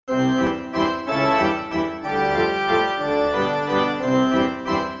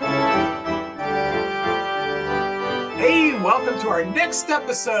our next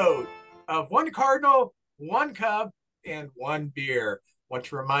episode of One Cardinal, One Cub, and One Beer. Want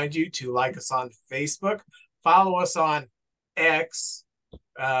to remind you to like us on Facebook, follow us on X.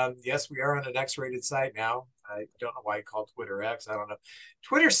 Yes, we are on an X-rated site now. I don't know why I call Twitter X. I don't know.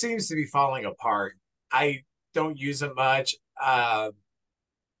 Twitter seems to be falling apart. I don't use it much, but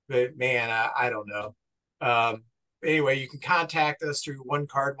man, I don't know. Anyway, you can contact us through one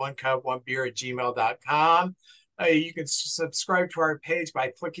card, one cup, one beer at gmail.com. You can subscribe to our page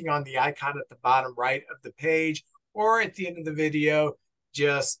by clicking on the icon at the bottom right of the page or at the end of the video.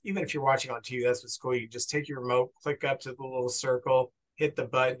 Just, even if you're watching on TV, that's what's cool. You can just take your remote, click up to the little circle, hit the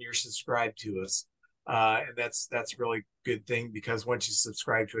button, you're subscribed to us. And that's really good thing because once you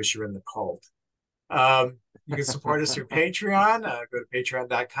subscribe to us, you're in the cult. You can support us through Patreon. Go to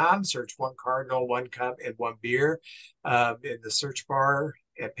patreon.com, search One Cardinal, One Cup, and One Beer in the search bar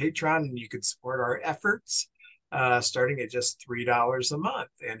at Patreon, and you can support our efforts starting at just $3 a month.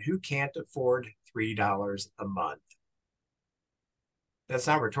 And who can't afford $3 a month? That's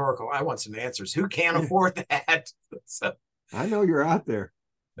not rhetorical. I want some answers. Who can't afford that? So, I know you're out there.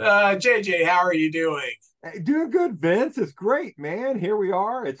 JJ, how are you doing? Hey, doing good, Vince. It's great, man. Here we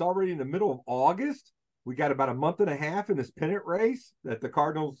are. It's already in the middle of August. We got about a month and a half in this pennant race that the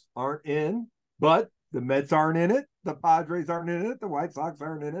Cardinals aren't in, but the Mets aren't in it. The Padres aren't in it. The White Sox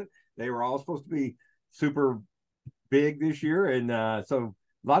aren't in it. They were all supposed to be super big this year. And so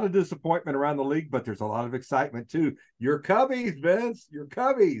a lot of disappointment around the league, but there's a lot of excitement too. Your Cubbies, Vince, your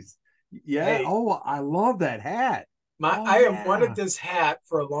Cubbies. Yeah. Hey, oh, I love that hat. I have wanted this hat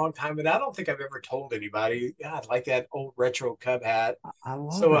for a long time, but I don't think I've ever told anybody. God, like that old retro Cub hat. I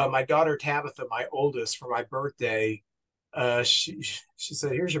love So it. my daughter Tabitha, my oldest, for my birthday, she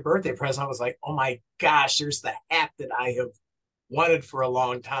said, "Here's your birthday present." I was like, "Oh my gosh, there's the hat that I have wanted for a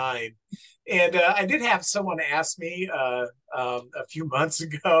long time." And I did have someone ask me a few months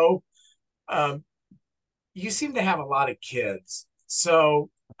ago, um, "You seem to have a lot of kids."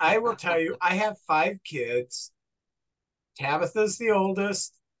 So I will tell you, I have 5 kids. Tabitha's the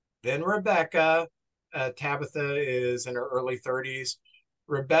oldest, then Rebecca. Tabitha is in her early 30s.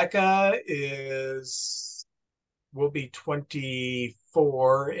 Rebecca will be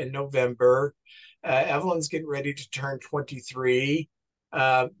 24 in November. Evelyn's getting ready to turn 23.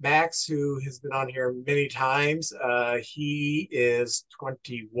 Max, who has been on here many times, he is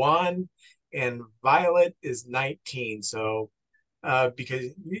 21, and Violet is 19. So because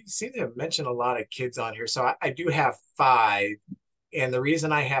you seem to have mentioned a lot of kids on here. So I do have 5. And the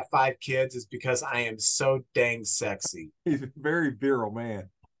reason I have 5 kids is because I am so dang sexy. He's a very virile man.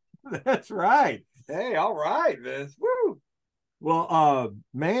 That's right. Hey, all right, Vince. Woo. Well,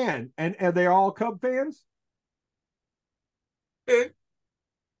 man, and are they all Cub fans? It,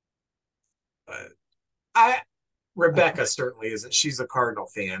 I Rebecca certainly isn't. She's a Cardinal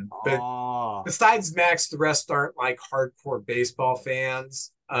fan, but Oh, besides Max, the rest aren't like hardcore baseball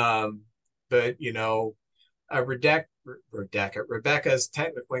fans. But Rebecca is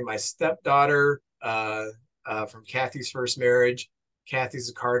technically my stepdaughter from Kathy's first marriage. Kathy's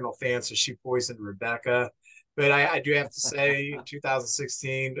a Cardinal fan, so she poisoned Rebecca. But I do have to say, in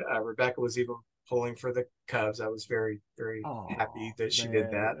 2016, Rebecca was even pulling for the Cubs. I was very, very happy oh, that she did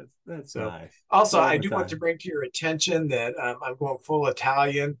man, that. that's So, nice. also, All I the do want to time. bring to your attention that I'm going full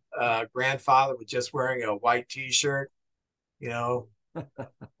Italian. Grandfather was just wearing a white T-shirt. You know,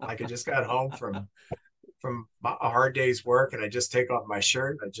 like I just got home from a hard day's work, and I just take off my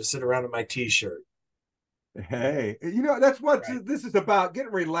shirt and I just sit around in my T-shirt. Hey, that's what Right. this is about.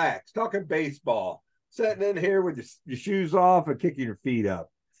 Getting relaxed, talking baseball, sitting in here with your shoes off and kicking your feet up.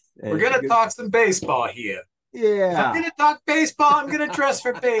 We're And gonna talk some baseball here. If I'm yeah, gonna talk baseball, I'm gonna dress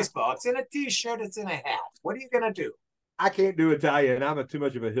for baseball. It's in a T-shirt. It's in a hat. What are you gonna do? I can't do Italian. I'm too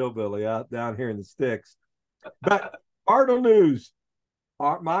much of a hillbilly out down here in the sticks. But Cardinal news.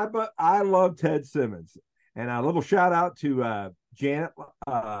 But I love Ted Simmons, and a little shout out to Janet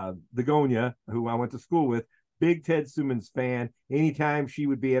Begonia, who I went to school with. Big Ted Simmons fan. Anytime she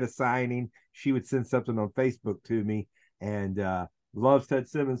would be at a signing, she would send something on Facebook to me, and loves Ted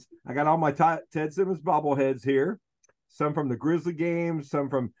Simmons. I got all my Ted Simmons bobbleheads here. Some from the Grizzly games, some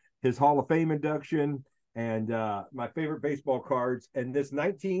from his Hall of Fame induction, and my favorite baseball cards. And this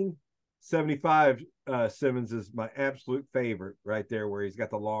 1975 Simmons is my absolute favorite right there, where he's got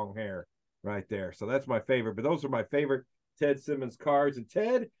the long hair right there. So that's my favorite. But those are my favorite Ted Simmons cards. And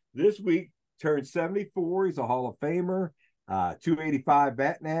Ted this week turned 74. He's a Hall of Famer, 285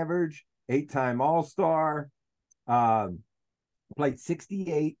 batting average, 8-time All-Star. Played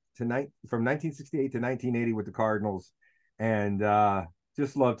 68 to from 1968 to 1980 with the Cardinals, and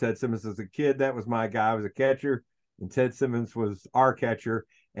just loved Ted Simmons as a kid. That was my guy. I was a catcher, and Ted Simmons was our catcher,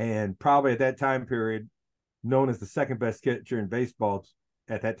 and probably at that time period known as the second best catcher in baseball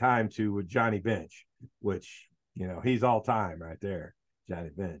at that time to Johnny Bench, which, you know, he's all time right there,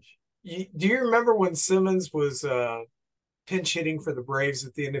 Johnny Bench. Do you remember when Simmons was pinch hitting for the Braves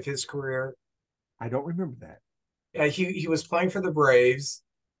at the end of his career? I don't remember that. He was playing for the Braves,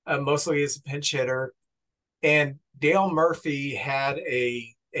 mostly as a pinch hitter, and Dale Murphy had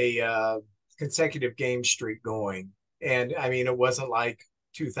a consecutive game streak going. And I mean, it wasn't like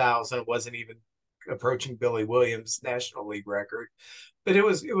 2000. It wasn't even approaching Billy Williams' National League record, but it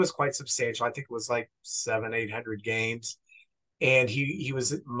was quite substantial. I think it was like 700-800 games, and he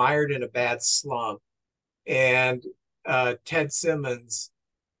was mired in a bad slump. And Ted Simmons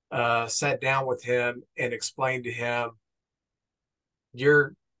sat down with him and explained to him,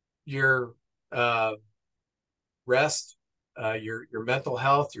 your uh, rest, your mental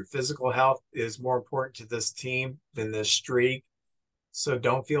health, your physical health is more important to this team than this streak. So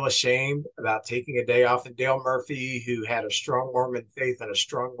don't feel ashamed about taking a day off. And Dale Murphy, who had a strong Mormon faith and a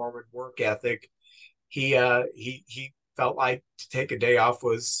strong Mormon work ethic, he felt like to take a day off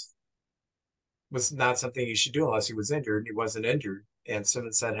was not something he should do unless he was injured. He wasn't injured. And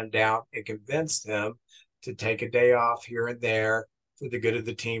Simmons sat him down and convinced him to take a day off here and there for the good of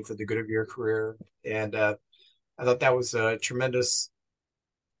the team, for the good of your career. And I thought that was a tremendous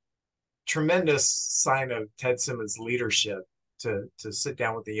sign of Ted Simmons' leadership to sit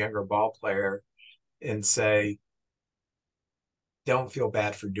down with the younger ball player and say, don't feel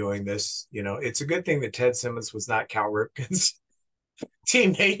bad for doing this. You know, it's a good thing that Ted Simmons was not Cal Ripken's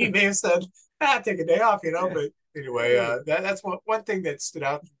teammate. He may have said, take a day off, you know, but anyway, that's one thing that stood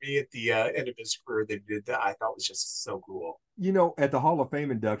out for me at the end of his career that did that I thought was just so cool. You know, at the Hall of Fame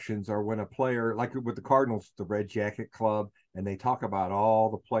inductions, or when a player, like with the Cardinals, the Red Jacket Club, and they talk about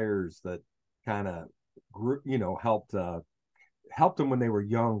all the players that kind of, you know, helped them when they were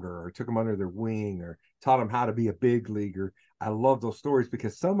younger, or took them under their wing, or taught them how to be a big leaguer. I love those stories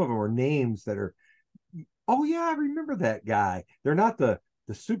because some of them are names that are, oh yeah, I remember that guy. They're not the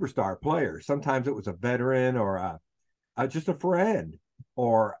superstar players. Sometimes it was a veteran, or just a friend,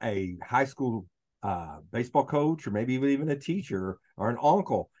 or a high school baseball coach, or maybe even a teacher or an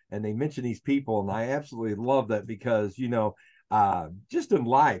uncle. And they mention these people, and I absolutely love that because, you know, just in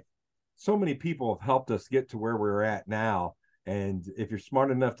life, so many people have helped us get to where we're at now. And if you're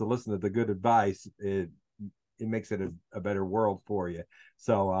smart enough to listen to the good advice, it makes it a better world for you.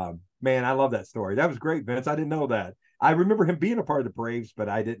 So, man, I love that story. That was great, Vince. I didn't know that. I remember him being a part of the Braves, but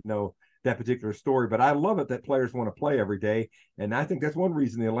I didn't know that particular story. But I love it that players want to play every day. And I think that's one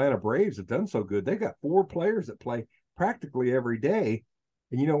reason the Atlanta Braves have done so good. They got 4 players that play practically every day.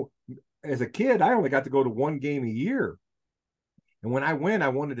 And, you know, as a kid, I only got to go to 1 game a year. And when I went, I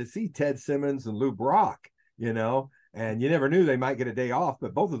wanted to see Ted Simmons and Lou Brock, you know, and you never knew they might get a day off,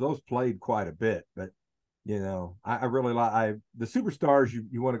 but both of those played quite a bit. But, you know, I really like the superstars.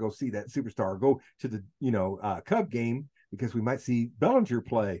 You want to go see that superstar, go to the, you know, Cub game, because we might see Bellinger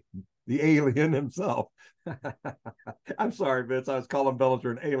play, the alien himself. I'm sorry, Vince. I was calling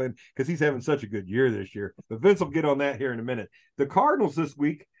Bellinger an alien because he's having such a good year this year. But Vince will get on that here in a minute. The Cardinals this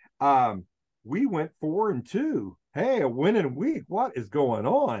week, we went 4-2. Hey, a winning week. What is going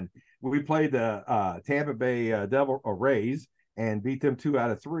on? We played the Tampa Bay Devil Rays and beat them 2 out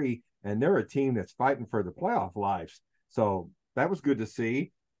of 3. And they're a team that's fighting for the playoff lives. So that was good to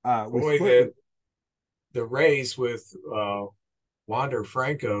see. Boy, the Rays with Wander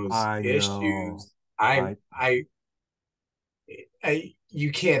Franco's issues.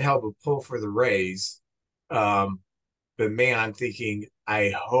 You can't help but pull for the Rays. But man, I'm thinking,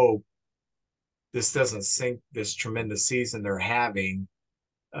 I hope this doesn't sink this tremendous season they're having,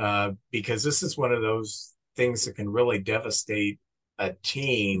 because this is one of those things that can really devastate a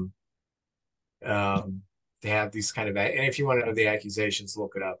team. To have these kind of, and if you want to know the accusations,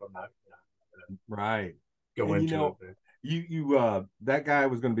 look it up. I'm not right. Go and, into you know, it. You that guy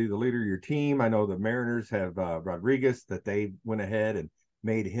was going to be the leader of your team. I know the Mariners have Rodriguez, that they went ahead and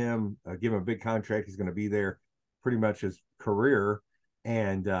made him give him a big contract. He's going to be there pretty much his career.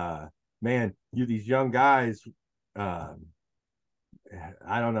 And man, these young guys, I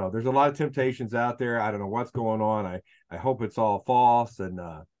don't know. There's a lot of temptations out there. I don't know what's going on. I hope it's all false. And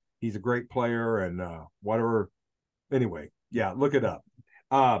he's a great player, and whatever. Anyway, yeah, look it up.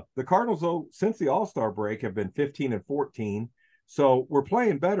 The Cardinals, though, since the All-Star break, have been 15-14. So we're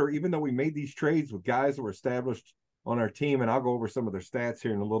playing better, even though we made these trades with guys that were established on our team. And I'll go over some of their stats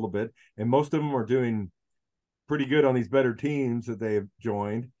here in a little bit. And most of them are doing pretty good on these better teams that they have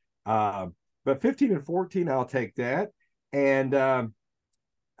joined. But 15-14, I'll take that. And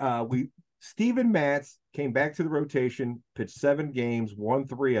we Steven Matz came back to the rotation, pitched 7 games, won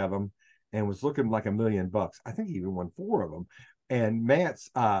 3 of them, and was looking like $1,000,000. I think he even won 4 of them. And Matz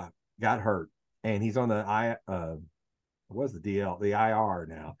got hurt, and he's on the was the DL, the IR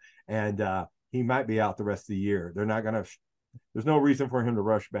now, and he might be out the rest of the year. They're not gonna. There's no reason for him to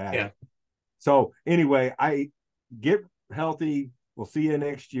rush back. Yeah. So anyway, I get healthy. We'll see you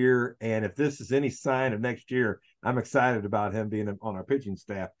next year. And if this is any sign of next year, I'm excited about him being on our pitching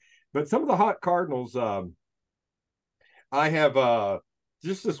staff. But some of the hot Cardinals, I have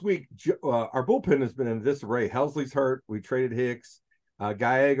just this week, our bullpen has been in disarray. Helsley's hurt. We traded Hicks.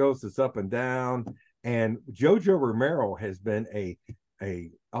 Gallegos is up and down. And Jojo Romero has been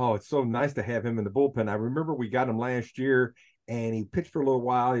it's so nice to have him in the bullpen. I remember we got him last year, and he pitched for a little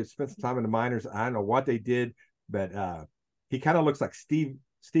while. He spent some time in the minors. I don't know what they did, but he kind of looks like Steve.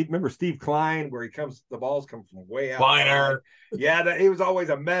 Remember Steve Klein, where the balls come from way out. Kleiner. Yeah, he was always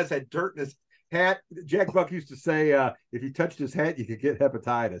a mess, had dirt in his hat. Jack Buck used to say, if you touched his hat, you could get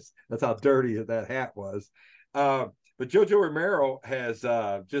hepatitis. That's how dirty that hat was. But Jojo Romero has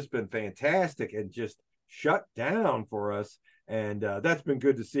just been fantastic and just shut down for us. And that's been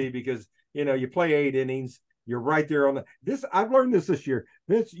good to see because, you play 8 innings. You're right there on this. I've learned this year.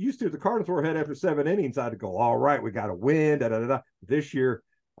 Vince used to, the Cardinals were ahead after 7 innings. I'd go, all right, we got to win. Da, da, da, da. This year,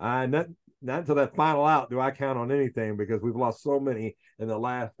 not until that final out do I count on anything because we've lost so many in the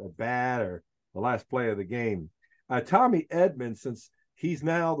last bat or the last play of the game. Tommy Edman, since he's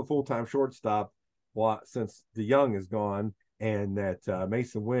now the full-time shortstop, since DeYoung is gone and that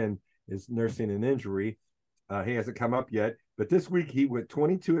Mason Wynn is nursing an injury, he hasn't come up yet. But this week he went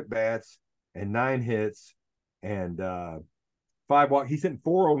 22 at bats and 9 hits and 5 walks. He's hitting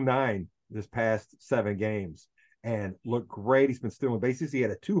 409 this past 7 games and looked great. He's been stealing bases. He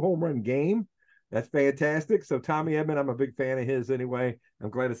had a 2 home run game. That's fantastic. So Tommy Edman, I'm a big fan of his anyway. I'm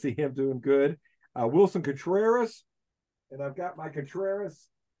glad to see him doing good. Wilson Contreras, and I've got my Contreras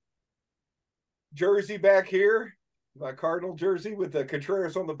jersey back here, my Cardinal jersey with the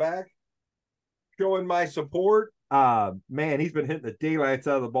Contreras on the back, showing my support. Man, he's been hitting the daylights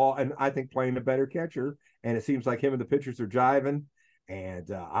out of the ball, and I think playing a better catcher. And it seems like him and the pitchers are jiving.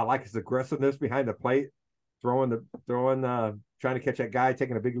 And I like his aggressiveness behind the plate, trying to catch that guy,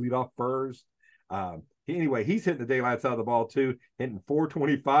 taking a big lead off first. Anyway, he's hitting the daylights out of the ball too, hitting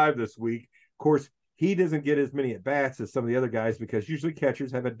 425 this week. Of course, he doesn't get as many at bats as some of the other guys because usually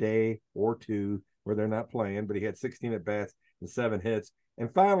catchers have a day or two where they're not playing, but he had 16 at bats and 7 hits.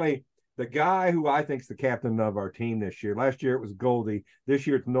 And finally, the guy who I think is the captain of our team this year. Last year it was Goldie. This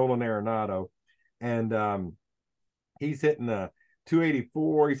year it's Nolan Arenado. And he's hitting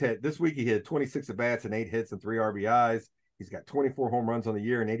 284. This week he had 26 at bats and 8 hits and 3 RBIs. He's got 24 home runs on the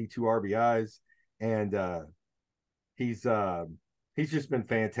year and 82 RBIs. And he's just been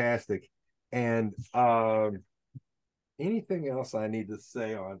fantastic. And anything else I need to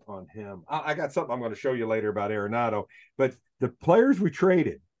say on him? I got something I'm going to show you later about Arenado. But the players we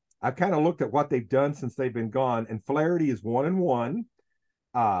traded, I've kind of looked at what they've done since they've been gone. And Flaherty is 1-1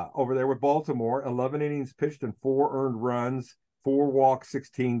 over there with Baltimore. 11 innings pitched and 4 earned runs, 4 walks,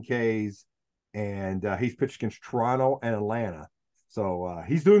 16 Ks. And he's pitched against Toronto and Atlanta. So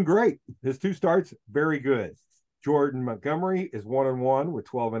he's doing great. His 2 starts, very good. Jordan Montgomery is 1-1 with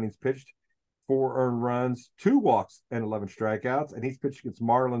 12 innings pitched, 4 earned runs, 2 walks, and 11 strikeouts. And he's pitched against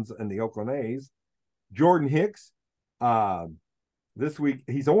Marlins and the Oakland A's. Jordan Hicks, this week,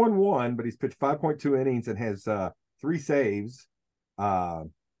 he's 0-1, but he's pitched 5.2 innings and has 3 saves.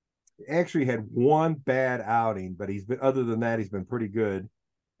 Actually had 1 bad outing, but other than that, he's been pretty good.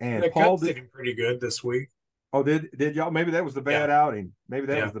 And Paul did pretty good this week. Oh, did y'all? Maybe that was the bad outing. Maybe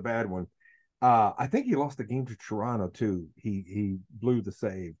that was the bad one. I think he lost the game to Toronto too. He blew the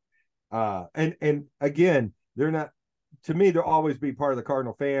save. And again, they're not. To me, they'll always be part of the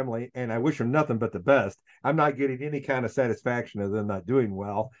Cardinal family, and I wish them nothing but the best. I'm not getting any kind of satisfaction of them not doing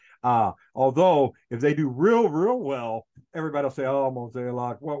well. Although if they do real well, everybody will say, "Oh,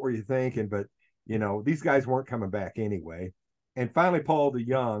 Mosaic, what were you thinking?" But these guys weren't coming back anyway. And finally, Paul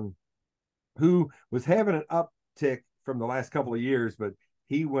DeYoung, who was having an uptick from the last couple of years, but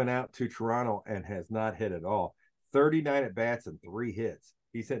he went out to Toronto and has not hit at all. 39 at bats and 3 hits.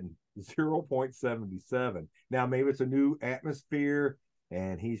 He's hitting 0.77. Now, maybe it's a new atmosphere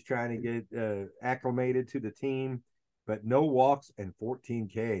and he's trying to get acclimated to the team, but no walks and 14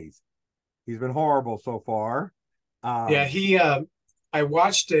 Ks. He's been horrible so far. I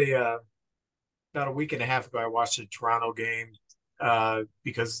watched about a week and a half ago, I watched a Toronto game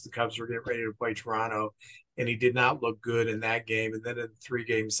because the Cubs were getting ready to play Toronto. and he did not look good in that game. And then in the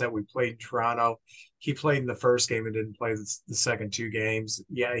 3-game set we played in Toronto, he played in the first game and didn't play the second 2 games.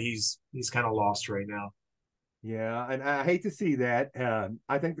 Yeah, he's kind of lost right now. Yeah, and I hate to see that.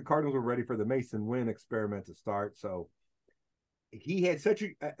 I think the Cardinals were ready for the Mason Wynn experiment to start. So he had such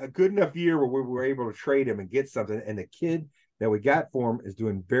a good enough year where we were able to trade him and get something. And the kid that we got for him is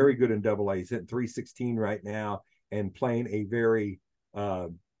doing very good in Double A. He's hitting 316 right now and playing a very,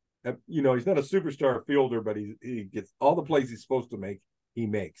 he's not a superstar fielder, but he gets all the plays he's supposed to make. He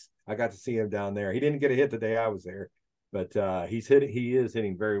makes. I got to see him down there. He didn't get a hit the day I was there, but He is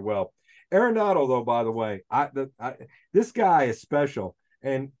hitting very well. Arenado, though, by the way, this guy is special.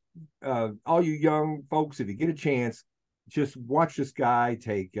 And all you young folks, if you get a chance, just watch this guy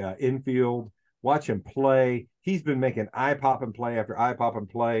take infield, watch him play. He's been making eye-popping play after eye-popping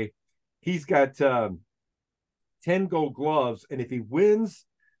play. He's got 10 gold gloves, and if he wins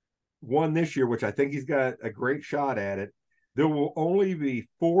one this year, which I think he's got a great shot at it, there will only be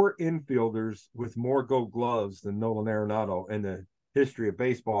 4 infielders with more gold gloves than Nolan Arenado in the history of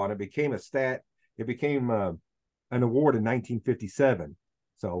baseball, and it became an award in 1957.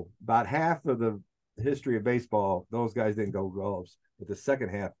 So about half of the history of baseball, those guys didn't go gloves, but the second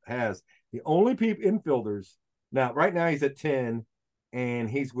half has. The only infielders now, right now he's at 10, and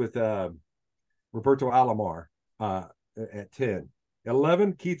he's with Roberto Alomar at 10.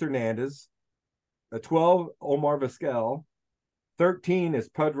 11, Keith Hernandez. 12, Omar Vizquel. 13 is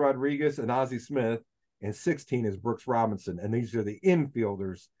Pud Rodriguez and Ozzie Smith, and 16 is Brooks Robinson. And these are the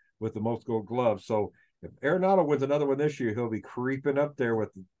infielders with the most gold gloves. So if Arenado wins another one this year, he'll be creeping up there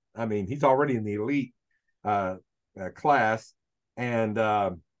with, he's already in the elite class.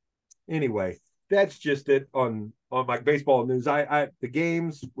 And anyway, that's just it on my baseball news. The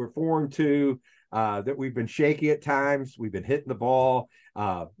games were 4-2. That we've been shaky at times. We've been hitting the ball.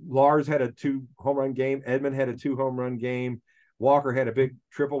 Lars had a 2-home-run game. Edmund had a 2-home-run game. Walker had a big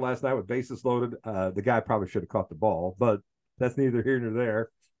triple last night with bases loaded. The guy probably should have caught the ball, but that's neither here nor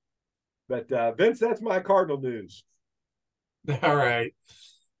there. But Vince, that's my Cardinal news. All right.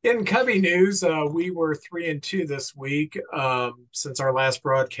 In Cubby news, we were 3-2 this week since our last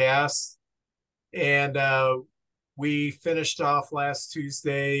broadcast, and we finished off last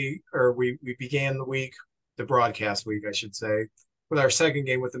Tuesday, or we began the broadcast week, I should say, with our second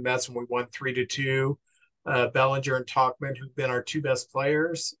game with the Mets when we won 3-2. Bellinger and Talkman, who've been our 2 best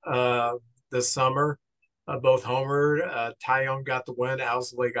players this summer, both homered. Tyone got the win.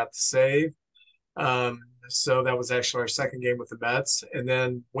 Owsley got the save. So that was actually our second game with the Mets. And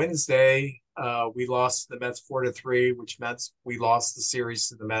then Wednesday, we lost the Mets 4-3, which meant we lost the series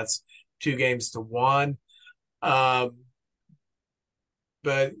to the Mets 2-1.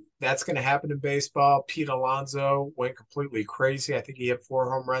 But that's going to happen in baseball. Pete Alonso went completely crazy. I think he had 4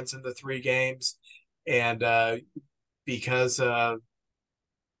 home runs in the 3 games. And because I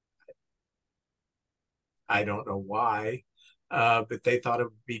don't know why, but they thought it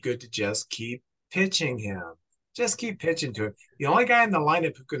would be good to just keep pitching him. Just keep pitching to him. The only guy in the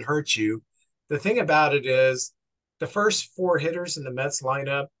lineup who can hurt you. The thing about it is the first 4 hitters in the Mets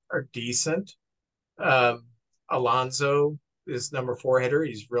lineup are decent. Alonso is number 4 hitter.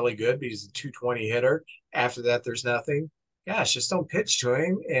 He's really good, but he's a 220 hitter. After that, there's nothing. Gosh, just don't pitch to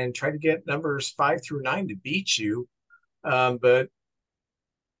him and try to get numbers 5 through 9 to beat you. But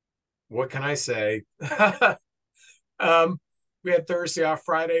what can I say? We had Thursday off.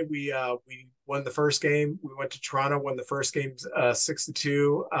 Friday, we won the first game. We went to Toronto, won the first game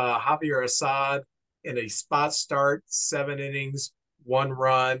 6-2. Javier Assad in a spot start, 7 innings, 1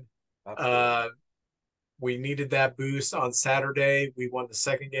 run. We needed that boost on Saturday. We won the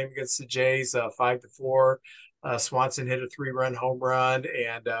second game against the Jays, 5-4. Swanson hit a 3-run home run,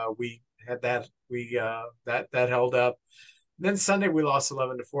 and we had that. That held up. And then Sunday we lost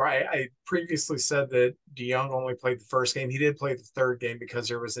 11-4. I previously said that DeYoung only played the first game. He did play the third game because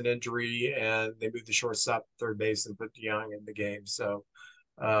there was an injury, and they moved the shortstop to third base and put DeYoung in the game. So,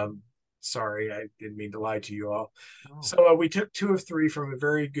 sorry, I didn't mean to lie to you all. Oh. So we took 2 of 3 from a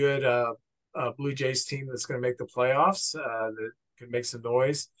very good Blue Jays team that's going to make the playoffs. That could make some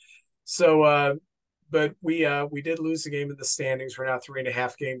noise. So. But we did lose the game in the standings. We're now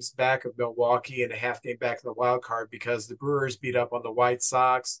 3.5 games back of Milwaukee and a half game back in the wild card because the Brewers beat up on the White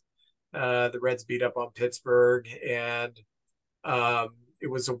Sox. The Reds beat up on Pittsburgh. And it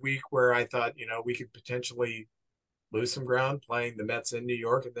was a week where I thought, we could potentially lose some ground playing the Mets in New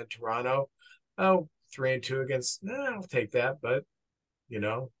York and then Toronto. 3-2 against, I'll take that. But,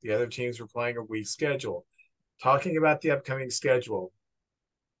 the other teams were playing a weak schedule. Talking about the upcoming schedule.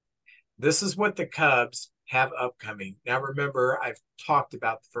 This is what the Cubs have upcoming. Now, remember, I've talked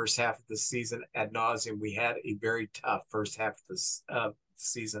about the first half of the season ad nauseum. We had a very tough first half of this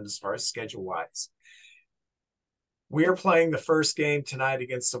season as far as schedule wise. We are playing the first game tonight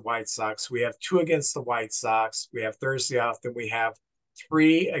against the White Sox. We have 2 against the White Sox. We have Thursday off. Then we have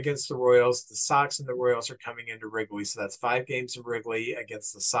 3 against the Royals. The Sox and the Royals are coming into Wrigley. So that's 5 games in Wrigley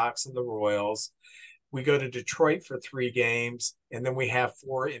against the Sox and the Royals. We go to Detroit for 3 games, and then we have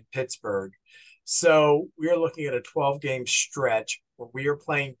 4 in Pittsburgh. So we are looking at a 12-game stretch where we are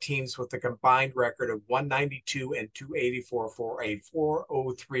playing teams with a combined record of 192 and 284 for a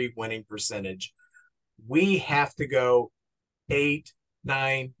 403 winning percentage. We have to go 8,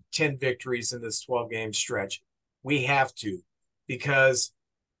 9, 10 victories in this 12-game stretch. We have to, because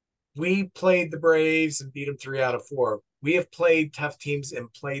we played the Braves and beat them 3 out of 4. We have played tough teams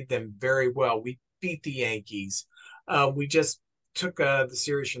and played them very well. We beat the Yankees. We just took the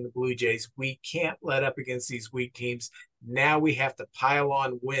series from the Blue Jays. We can't let up against these weak teams. Now we have to pile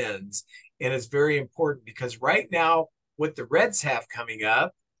on wins. And it's very important because right now, what the Reds have coming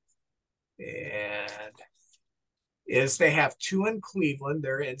up and is they have 2 in Cleveland,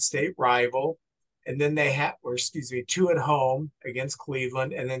 their in-state rival. And then they have, 2 at home against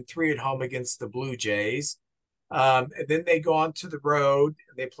Cleveland, and then 3 at home against the Blue Jays. And then they go on to the road.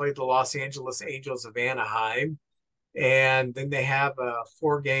 And they play the Los Angeles Angels of Anaheim. And then they have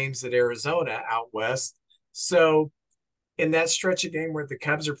 4 games at Arizona out west. So in that stretch of game where the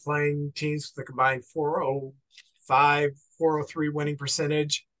Cubs are playing teams with a combined 405, 403 winning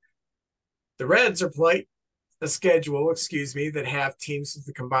percentage, the Reds are playing a schedule, that have teams with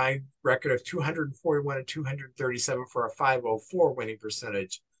a combined record of 241 and 237 for a 504 winning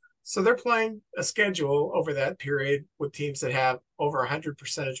percentage. So they're playing a schedule over that period with teams that have over 100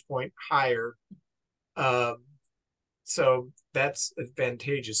 percentage point higher. So that's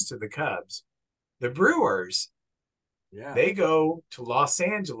advantageous to the Cubs. The Brewers, they go to Los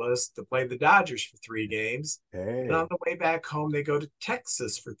Angeles to play the Dodgers for 3 games. Hey. And on the way back home, they go to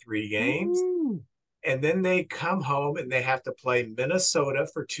Texas for 3 games. Woo. And then they come home and they have to play Minnesota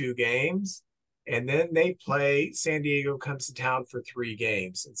for 2 games. And then they play San Diego comes to town for 3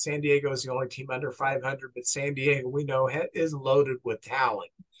 games. And San Diego is the only team under 500, but San Diego, we know, is loaded with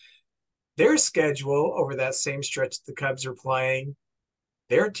talent. Their schedule over that same stretch the Cubs are playing,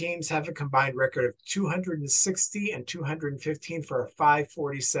 their teams have a combined record of 260 and 215 for a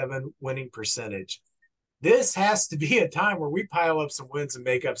 547 winning percentage. This has to be a time where we pile up some wins and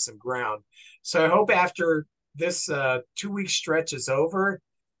make up some ground. So I hope after this 2-week stretch is over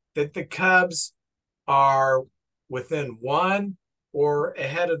that the Cubs are within 1 or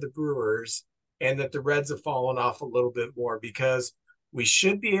ahead of the Brewers, and that the Reds have fallen off a little bit more, because we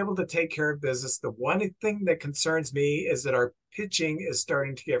should be able to take care of business. The one thing that concerns me is that our pitching is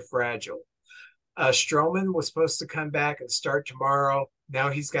starting to get fragile. Stroman was supposed to come back and start tomorrow. Now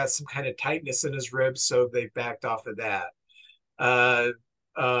he's got some kind of tightness in his ribs, so they backed off of that.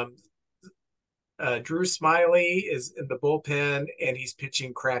 Drew Smiley is in the bullpen, and he's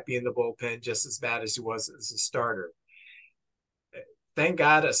pitching crappy in the bullpen, just as bad as he was as a starter. Thank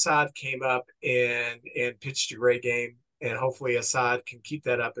God Assad came up and pitched a great game, and hopefully Assad can keep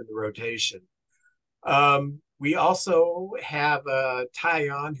that up in the rotation. We also have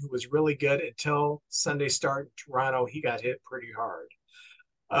Tyon, who was really good until Sunday start in Toronto. He got hit pretty hard.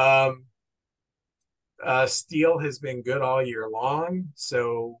 Steele has been good all year long.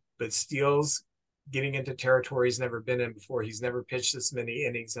 But Steele's getting into territory he's never been in before. He's never pitched this many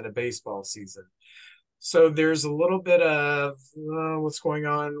innings in a baseball season. So there's a little bit of what's going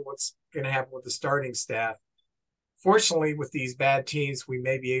on, what's going to happen with the starting staff. Fortunately, with these bad teams, we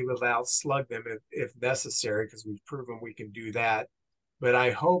may be able to outslug them if necessary, because we've proven we can do that. But I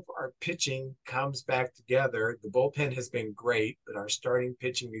hope our pitching comes back together. The bullpen has been great, but our starting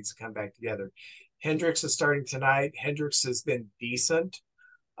pitching needs to come back together. Hendricks is starting tonight. Hendricks has been decent,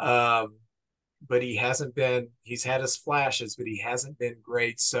 but he's had his flashes, but he hasn't been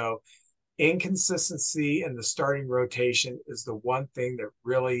great. So inconsistency in the starting rotation is the one thing that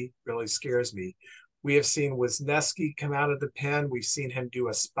really, really scares me. We have seen Wisniewski come out of the pen. We've seen him do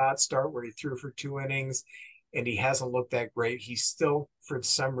a spot start where he threw for 2 innings, and he hasn't looked that great. He still, for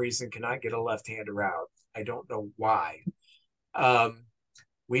some reason, cannot get a left-hander out. I don't know why.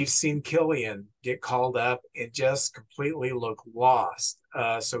 We've seen Killian get called up and just completely look lost.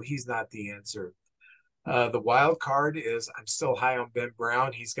 So he's not the answer. The wild card is I'm still high on Ben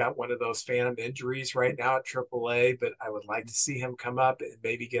Brown. He's got one of those phantom injuries right now at AAA, but I would like to see him come up and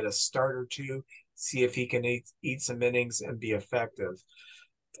maybe get a start or 2, see if he can eat some innings and be effective.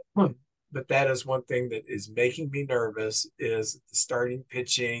 But that is one thing that is making me nervous, is the starting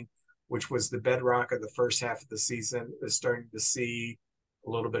pitching which was the bedrock of the first half of the season, is starting to see a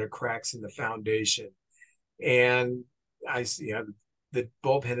little bit of cracks in the foundation. And I see, the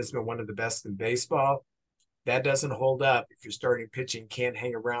bullpen has been one of the best in baseball. That doesn't hold up if your starting pitching can't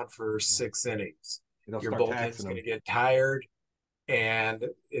hang around for 6 innings. Your bullpen's going to get tired, and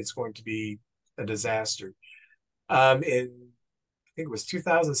it's going to be a disaster. I think it was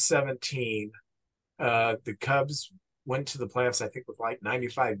 2017, the Cubs went to the playoffs, I think, with like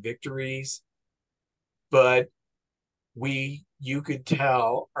 95 victories. But you could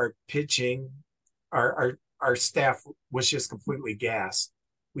tell our pitching, our staff was just completely gassed.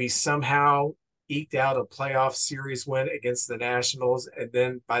 We somehow eked out a playoff series win against the Nationals, and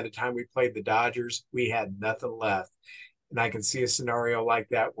then by the time we played the Dodgers, we had nothing left. And I can see a scenario like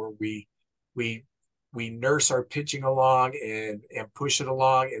that where we nurse our pitching along and push it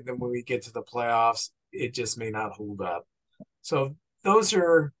along, and then when we get to the playoffs, it just may not hold up. So those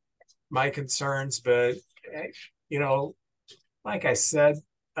are my concerns, but like I said,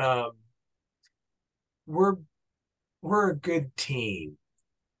 we're a good team,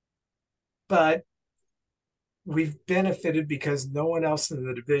 but we've benefited because no one else in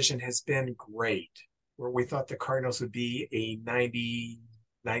the division has been great. Where we thought the Cardinals would be a 90,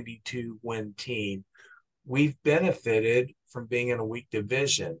 92 win team, we've benefited from being in a weak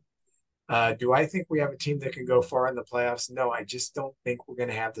division. Do I think we have a team that can go far in the playoffs? No, I just don't think we're going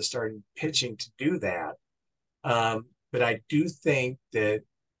to have the starting pitching to do that. But I do think that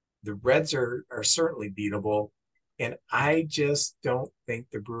the Reds are certainly beatable. And I just don't think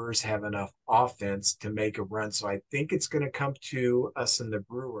the Brewers have enough offense to make a run. So I think it's going to come to us and the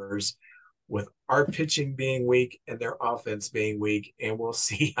Brewers with our pitching being weak and their offense being weak. And we'll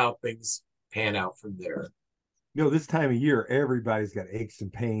see how things pan out from there. This time of year, everybody's got aches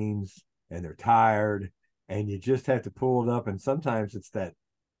and pains and they're tired, and you just have to pull it up. And sometimes it's that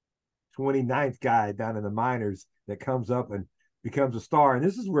 29th guy down in the minors that comes up and becomes a star. And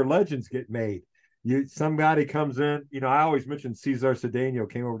this is where legends get made. Somebody comes in, I always mention Cesar Cedeno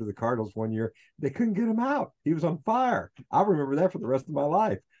came over to the Cardinals one year. They couldn't get him out. He was on fire. I'll remember that for the rest of my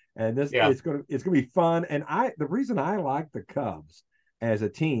life. And it's gonna be fun. And the reason I like the Cubs as a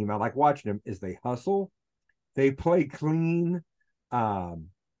team, I like watching them, is they hustle, they play clean. When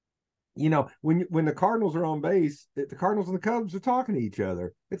the Cardinals are on base, the Cardinals and the Cubs are talking to each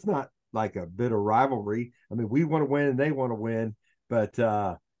other. It's not like a bitter rivalry. I mean, we want to win and they want to win, but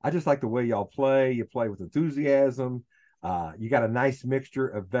I just like the way y'all play. You play with enthusiasm. You got a nice mixture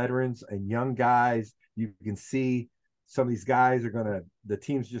of veterans and young guys. You can see some of these guys the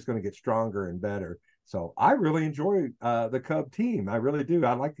team's just going to get stronger and better. So I really enjoy the Cub team. I really do.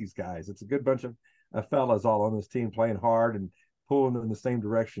 I like these guys. It's a good bunch of fellas all on this team playing hard and pulling in the same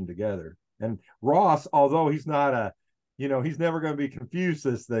direction together. And Ross, although he's not he's never going to be confused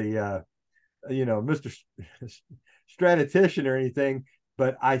as the, Mr. Statistician or anything,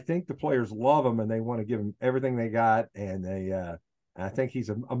 but I think the players love him and they want to give him everything they got. And I think he's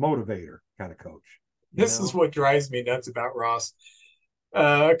a motivator kind of coach. This is what drives me nuts about Ross.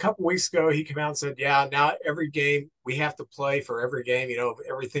 A couple weeks ago, he came out and said, yeah, now every game we have to play for every game.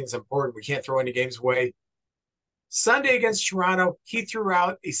 Everything's important. We can't throw any games away. Sunday against Toronto, he threw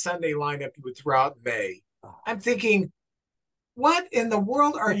out a Sunday lineup he would throw out in May. I'm thinking, what in the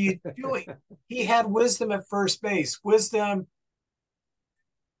world are you doing? He had Wisdom at first base. Wisdom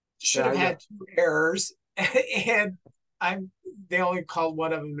should have had 2 errors, and they only called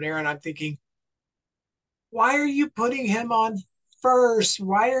one of them an error. And I'm thinking, why are you putting him on first?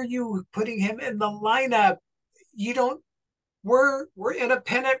 Why are you putting him in the lineup? We're in a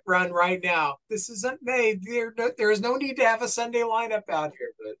pennant run right now. This isn't May. There is no need to have a Sunday lineup out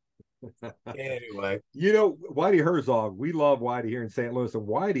here. But anyway, Whitey Herzog, we love Whitey here in St. Louis, and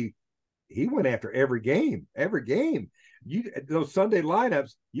Whitey, he went after every game. Those Sunday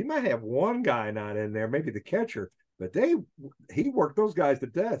lineups, you might have one guy not in there, maybe the catcher, but he worked those guys to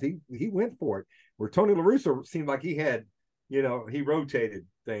death. He went for it. Where Tony La Russa seemed like he had, he rotated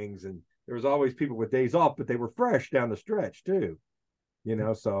things, and there was always people with days off, but they were fresh down the stretch too.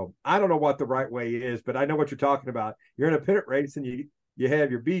 So I don't know what the right way is, but I know what you're talking about. You're in a pennant race and you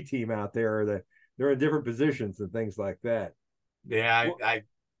have your B team out there, or they're in different positions and things like that. Yeah, I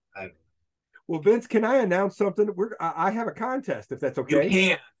Well, Vince, can I announce something? I have a contest, if that's okay. You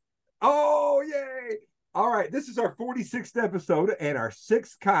can. Oh, yay! All right, this is our 46th episode and our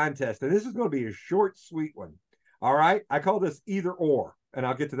 6th contest, and this is going to be a short, sweet one. All right, I call this either or, and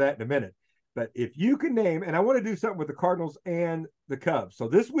I'll get to that in a minute. But if you can name, and I want to do something with the Cardinals and the Cubs. So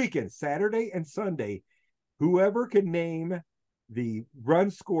this weekend, Saturday and Sunday, whoever can name the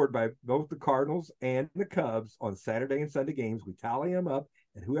runs scored by both the Cardinals and the Cubs on Saturday and Sunday games, we tally them up,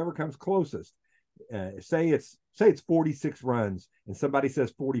 and whoever comes closest, say it's 46 runs, and somebody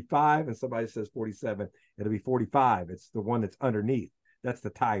says 45, and somebody says 47, it'll be 45. It's the one that's underneath. That's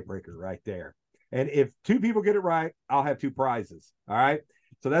the tiebreaker right there. And if two people get it right, I'll have two prizes. All right.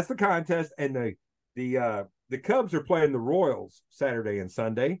 So that's the contest, and the Cubs are playing the Royals Saturday and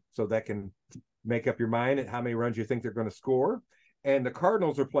Sunday, so that can make up your mind at how many runs you think they're going to score. And the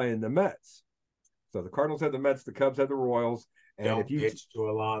Cardinals are playing the Mets. So the Cardinals have the Mets, the Cubs have the Royals. And Don't if you pitch to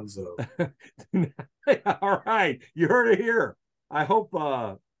Alonso. All right, you heard it here. I hope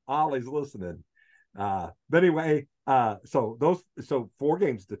Ollie's listening. But anyway, so 4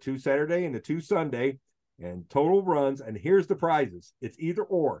 games, the 2 Saturday and the 2 Sunday, and total runs. And here's the prizes. It's either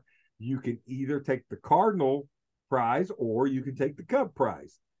or. You can either take the Cardinal prize or you can take the Cub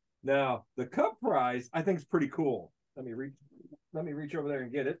prize. Now, the Cub prize I think is pretty cool. Let me reach over there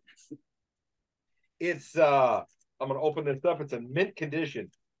and get it. It's I'm going to open this up. It's in mint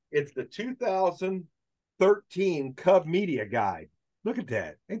condition. It's the 2013 Cub Media Guide. Look at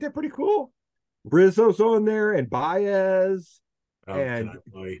that. Ain't that pretty cool? Rizzo's on there, and Baez, and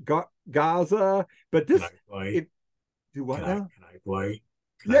Gaza. But this, do what now? Can I play?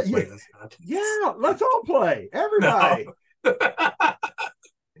 Yeah, let's all play. Everybody. No.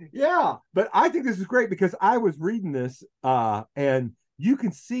 Yeah, but I think this is great because I was reading this, and you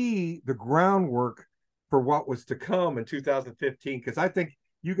can see the groundwork for what was to come in 2015, because I think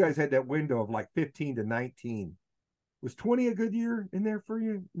you guys had that window of like 15 to 19. Was 20 a good year in there for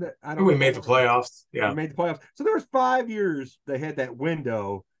you? I don't know. We made the playoffs. Yeah. We made the playoffs. So there was 5 years they had that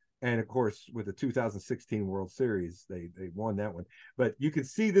window. And of course, with the 2016 World Series, they won that one. But you can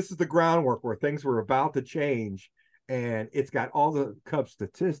see this is the groundwork where things were about to change. And it's got all the Cubs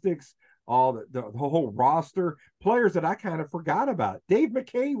statistics, all the whole roster, players that I kind of forgot about. Dave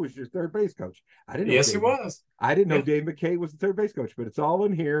McKay was your third base coach. I didn't know. Yes, he was. I didn't know Dave McKay was the third base coach, but it's all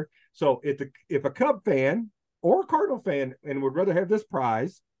in here. So if a Cub fan or a Cardinal fan and would rather have this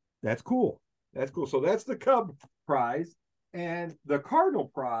prize, that's cool. That's cool. So that's the Cub prize. And the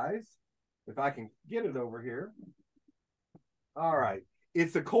Cardinal prize, if I can get it over here. All right.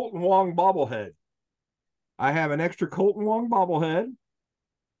 It's a Colton Wong bobblehead. I have an extra Colton Wong bobblehead.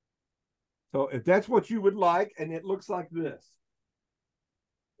 So if that's what you would like, and it looks like this.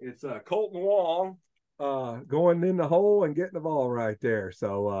 It's a Colton Wong going in the hole and getting the ball right there.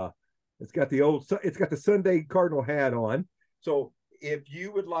 So it's got the Sunday Cardinal hat on. So if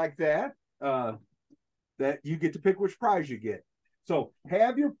you would like that, that you get to pick which prize you get. So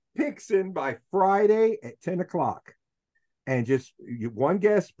have your picks in by Friday at 10 o'clock. And just one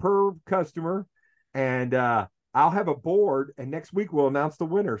guess per customer. And I'll have a board, and next week we'll announce the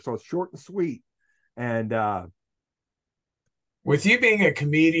winner. So it's short and sweet. And with you being a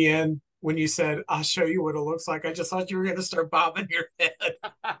comedian, when you said, I'll show you what it looks like, I just thought you were going to start bobbing your head.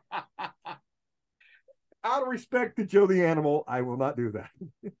 Out of respect to Joe the Animal, I will not do that.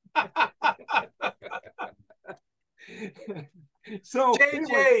 So JJ,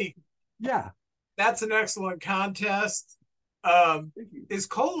 anyway, yeah, that's an excellent contest. Is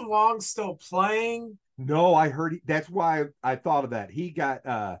Colton Wong still playing? No, I heard that's why I thought of that. He got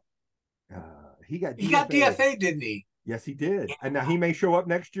DFA, didn't he? Yes, he did. Yeah. And now he may show up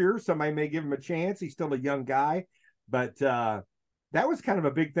next year. Somebody may give him a chance. He's still a young guy, but that was kind of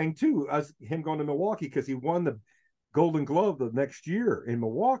a big thing too. Him going to Milwaukee, because he won the Golden Glove the next year in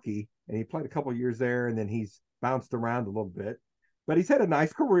Milwaukee, and he played a couple of years there, and then he's bounced around a little bit. But he's had a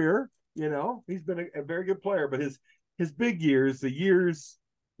nice career. You know, he's been a very good player. But his big years, the years,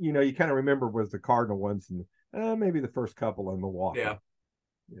 you know, you kind of remember was the Cardinal ones and maybe the first couple in Milwaukee. Yeah.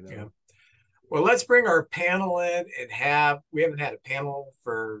 You know? Yeah. Well, let's bring our panel in and we haven't had a panel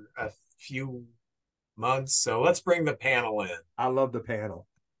for a few months, so let's bring the panel in. I love the panel.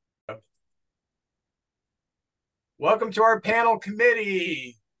 Welcome to our panel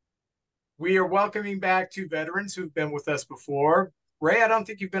committee. We are welcoming back 2 veterans who've been with us before. Ray, I don't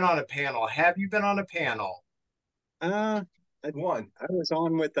think you've been on a panel. Have you been on a panel? I was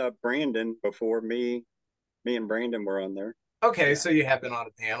on with Brandon before. Me and Brandon were on there. Okay, yeah. So you have been on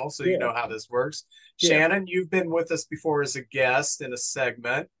a panel, so you know how this works. Yeah. Shannon, you've been with us before as a guest in a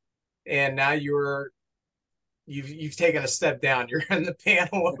segment, and now you've taken a step down. You're in the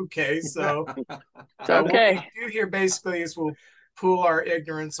panel. Okay, so okay. What we do here basically is we'll pool our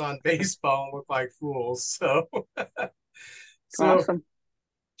ignorance on baseball and look like fools. So, awesome.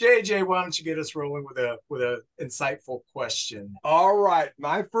 JJ, why don't you get us rolling with a insightful question? All right,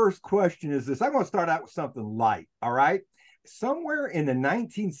 my first question is this. I'm going to start out with something light. All right. Somewhere in the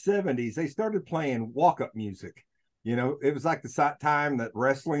 1970s, they started playing walk-up music. You know, it was like the time that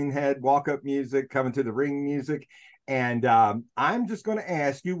wrestling had walk-up music, coming to the ring music. And I'm just going to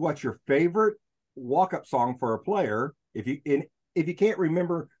ask you what's your favorite walk-up song for a player. If you can't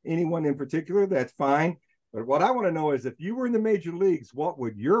remember anyone in particular, that's fine. But what I want to know is if you were in the major leagues, what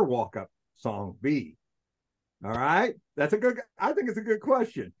would your walk-up song be? All right. I think it's a good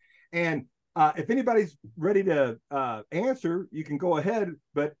question. And if anybody's ready to answer, you can go ahead.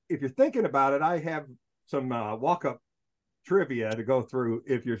 But if you're thinking about it, I have some walk-up trivia to go through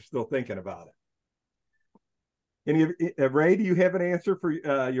if you're still thinking about it. Ray, do you have an answer for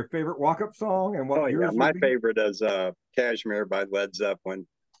your favorite walk-up song and what yours? My favorite is "Kashmir" by Led Zeppelin.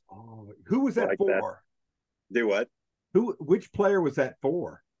 Oh, who was that for? That. Do what? Which player was that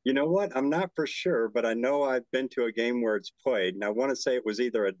for? You know what? I'm not for sure, but I know I've been to a game where it's played, and I want to say it was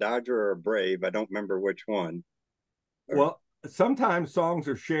either a Dodger or a Brave. I don't remember which one. Well, sometimes songs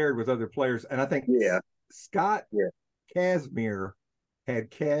are shared with other players, and I think Scott Kazmir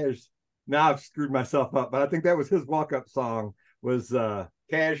had Cash. Now I've screwed myself up, but I think that was his walk-up song was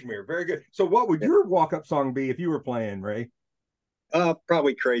Kashmir. Very good. So what would your walk-up song be if you were playing, Ray?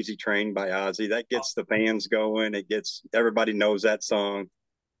 Probably Crazy Train by Ozzy. That gets the fans going. Everybody knows that song.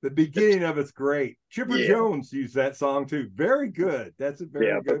 The beginning of it's great. Chipper Jones used that song too. Very good. That's a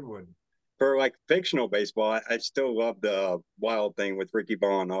very good one. For like fictional baseball, I still love the Wild Thing with Ricky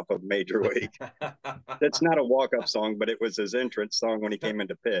Vaughn off of Major League. That's not a walk-up song, but it was his entrance song when he came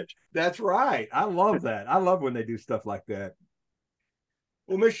into pitch. That's right. I love that. I love when they do stuff like that.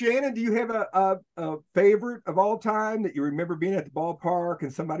 Well, Miss Shannon, do you have a favorite of all time that you remember being at the ballpark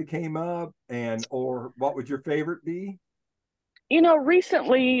and somebody came up or what would your favorite be?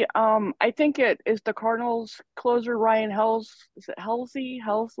 Recently, I think it is the Cardinals closer, Ryan Is it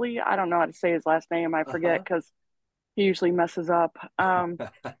Helsley? I don't know how to say his last name. I forget because he usually messes up.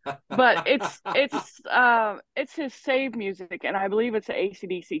 But it's his save music, and I believe it's an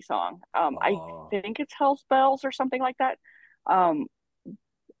AC/DC song. I think it's Hell's Bells or something like that.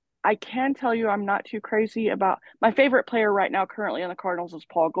 I can tell you I'm not too crazy about my favorite player right now currently on the Cardinals is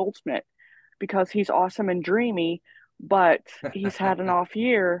Paul Goldschmidt because he's awesome and dreamy, but he's had an off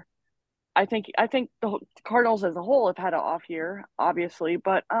year. I think the Cardinals as a whole have had an off year, obviously,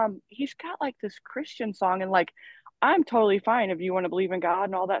 but he's got like this Christian song, and like I'm totally fine if you want to believe in God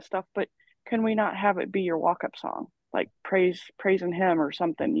and all that stuff, but can we not have it be your walk-up song, like praising Him or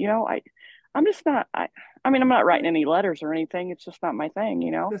something? I'm just not. I'm not writing any letters or anything. It's just not my thing.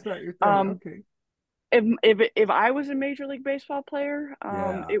 That's not your thing. Okay. If I was a Major League Baseball player,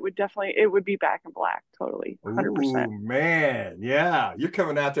 it would be Back in Black, totally, 100%. Oh man, yeah, you're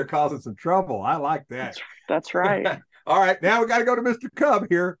coming out there causing some trouble. I like that. That's right. All right, now we got to go to Mr. Cub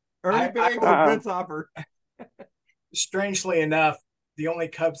here. Ernie Banks and Vince Hopper. Strangely enough, the only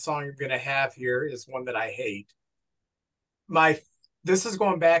Cub song you're going to have here is one that I hate. This is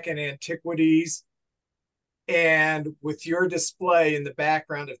going back in antiquities, and with your display in the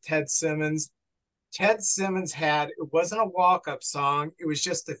background of Ted Simmons. Ted Simmons it wasn't a walk-up song. It was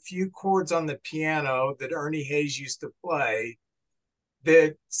just a few chords on the piano that Ernie Hayes used to play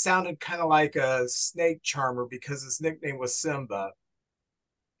that sounded kind of like a snake charmer because his nickname was Simba.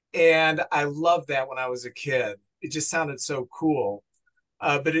 And I loved that when I was a kid. It just sounded so cool.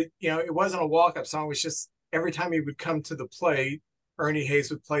 But it wasn't a walk-up song. It was just every time he would come to the plate, Ernie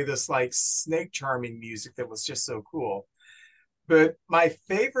Hayes would play this like snake charming music that was just so cool. But my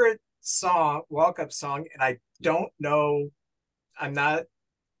favorite walk-up song, and I don't know, I'm not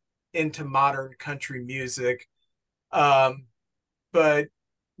into modern country music, but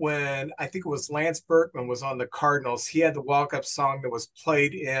when I think it was Lance Berkman was on the Cardinals, he had the walk-up song that was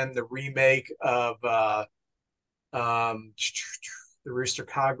played in the remake of the Rooster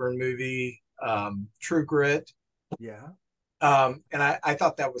Cogburn movie, True Grit. Yeah. And I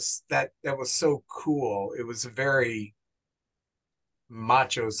thought that was so cool. It was a very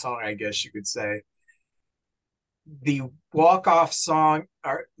macho song, I guess you could say. The walk-up song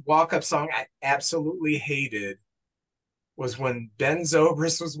I absolutely hated was when Ben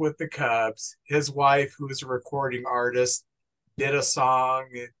Zobrist was with the Cubs. His wife, who was a recording artist, did a song,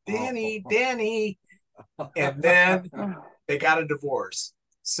 Danny, and then they got a divorce.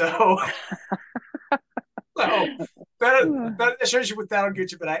 So that shows you what that'll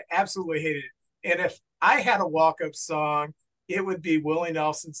get you, but I absolutely hated it. And if I had a walk-up song, it would be Willie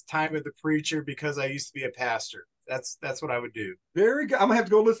Nelson's Time of the Preacher because I used to be a pastor. That's what I would do. Very good. I'm gonna have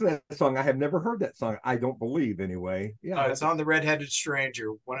to go listen to that song. I have never heard that song. I don't believe, anyway. Yeah, it's on the Red-Headed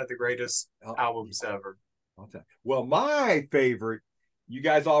Stranger, one of the greatest albums ever. Well, my favorite, you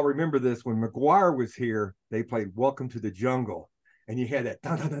guys all remember this when McGuire was here. They played "Welcome to the Jungle," and you had that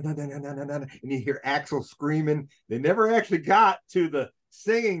dun, dun, dun, dun, dun, dun, dun, dun, and you hear Axel screaming. They never actually got to the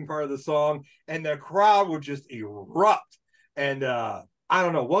singing part of the song, and the crowd would just erupt. And I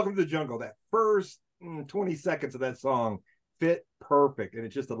don't know, Welcome to the Jungle, that first 20 seconds of that song fit perfect, and it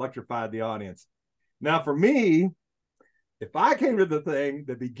just electrified the audience. Now, for me, if I came to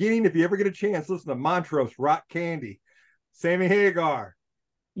the beginning, if you ever get a chance, listen to Montrose, Rock Candy, Sammy Hagar.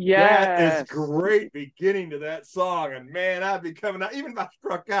 Yes. That is great beginning to that song. And man, I'd be coming out, even if I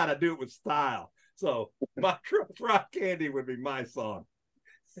struck out, I do it with style. So Montrose, Rock Candy would be my song.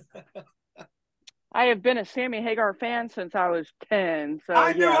 I have been a Sammy Hagar fan since I was 10. So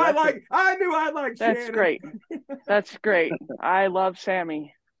I knew I liked That's Shannon. great. That's great. I love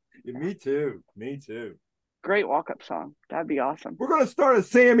Sammy. Yeah, me too. Me too. Great walk-up song. That'd be awesome. We're going to start a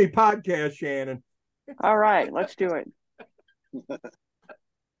Sammy podcast, Shannon. All right, let's do it.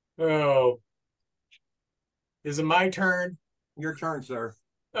 Oh, is it my turn? Your turn, sir.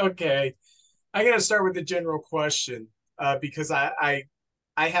 Okay, I'm gonna start with the general question because I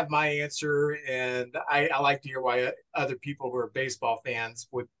have my answer, and I like to hear why other people who are baseball fans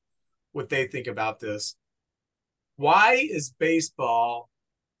what they think about this. Why is baseball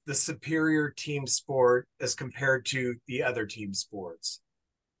the superior team sport as compared to the other team sports?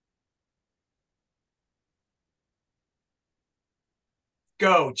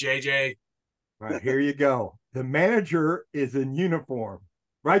 Go, JJ. All right, here you go. The manager is in uniform.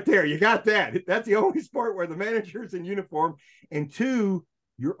 Right there, you got that. That's the only sport where the manager is in uniform. And two,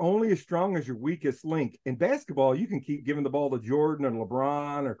 you're only as strong as your weakest link. In basketball, you can keep giving the ball to Jordan or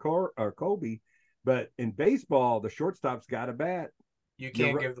LeBron or Kobe, but in baseball, the shortstop's got a bat. You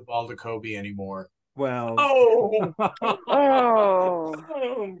can't give the ball to Kobe anymore. Well,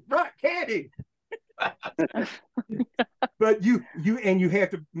 Rock Candy. But you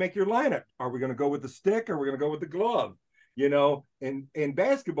have to make your lineup. Are we going to go with the stick? Or are we going to go with the glove? You know, in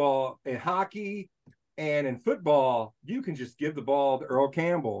basketball, in hockey, and in football, you can just give the ball to Earl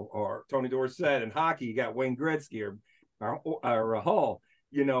Campbell or Tony Dorsett. In hockey, you got Wayne Gretzky or Hull.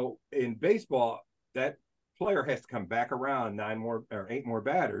 You know, in baseball, that player has to come back around 8 more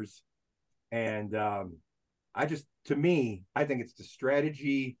batters. And I think it's the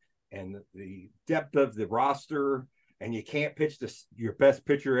strategy and the depth of the roster, and you can't pitch your best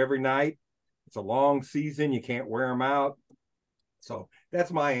pitcher every night. It's a long season. You can't wear them out. So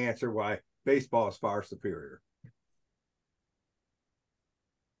that's my answer why baseball is far superior.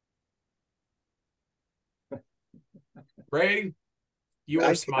 Ray, you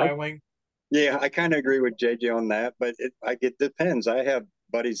are smiling. I kind of agree with JJ on that, but it depends. I have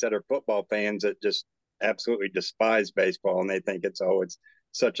buddies that are football fans that just absolutely despise baseball, and they think it's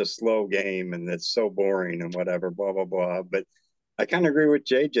such a slow game and it's so boring and whatever, blah, blah, blah. But I kind of agree with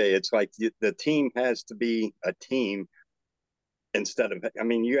JJ. It's like the team has to be a team instead of, I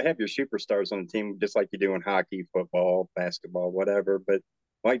mean, you have your superstars on the team just like you do in hockey, football, basketball, whatever. But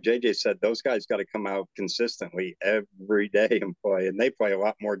like JJ said, those guys got to come out consistently every day and play. And they play a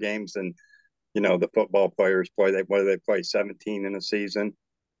lot more games than, the football players play. Whether they play 17 in a season.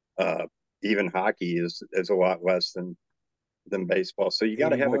 Even hockey is a lot less than baseball. So you got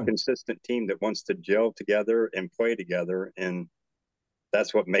to have a consistent team that wants to gel together and play together. And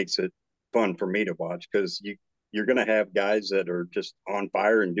that's what makes it fun for me to watch, because you're going to have guys that are just on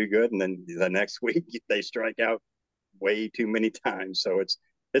fire and do good, and then the next week they strike out way too many times. So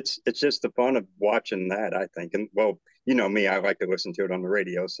it's just the fun of watching that, I think. And well, me, I like to listen to it on the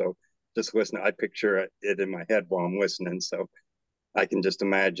radio. So just listen, I picture it in my head while I'm listening. So I can just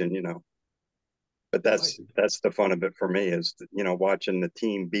imagine, but that's the fun of it for me is, watching the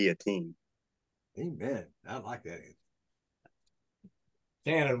team be a team. Amen. I like that.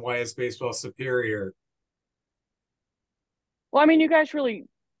 Shannon, why is baseball superior? Well, I mean, you guys really,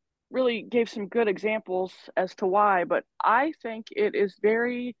 really gave some good examples as to why, but I think it's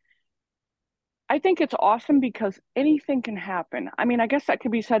awesome because anything can happen. I mean, I guess that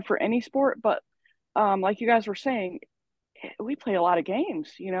could be said for any sport, but like you guys were saying, we play a lot of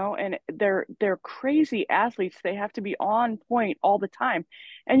games, and they're crazy athletes. They have to be on point all the time.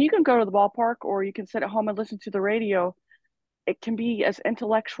 And you can go to the ballpark or you can sit at home and listen to the radio. It can be as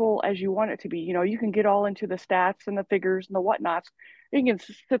intellectual as you want it to be. You can get all into the stats and the figures and the whatnots. You can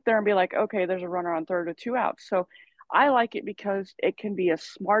sit there and be like, okay, there's a runner on third with 2 outs. So I like it because it can be as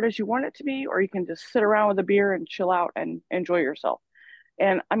smart as you want it to be, or you can just sit around with a beer and chill out and enjoy yourself.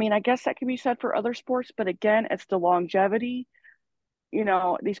 And I mean, I guess that can be said for other sports, but again, it's the longevity.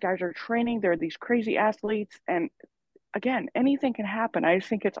 These guys are training, they're these crazy athletes. And again, anything can happen. I just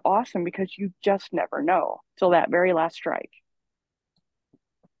think it's awesome because you just never know till that very last strike.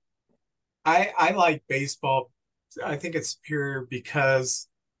 I like baseball. I think it's superior because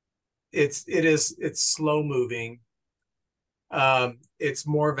it's slow moving. It's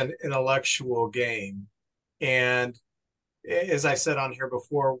more of an intellectual game. And as I said on here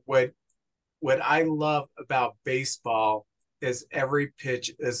before, what I love about baseball is every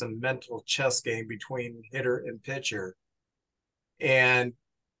pitch is a mental chess game between hitter and pitcher. And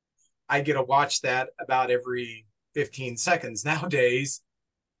I get to watch that about every 15 seconds nowadays.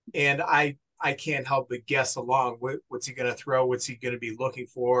 And I can't help but guess along. What's he going to throw? What's he going to be looking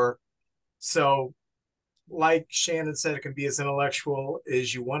for? So, like Shannon said, it can be as intellectual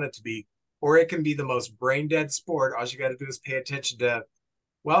as you want it to be, or it can be the most brain dead sport. All you got to do is pay attention to,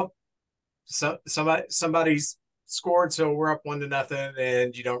 well, somebody's scored, so we're up 1-0,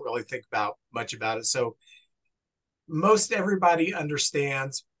 and you don't really think about much about it. So most everybody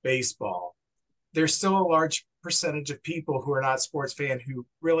understands baseball. There's still a large percentage of people who are not sports fan who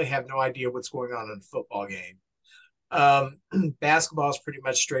really have no idea what's going on in a football game. Basketball is pretty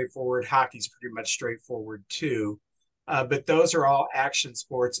much straightforward. Hockey's pretty much straightforward too. But those are all action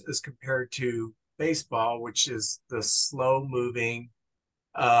sports as compared to baseball, which is the slow moving,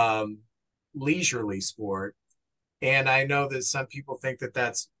 leisurely sport. And I know that some people think that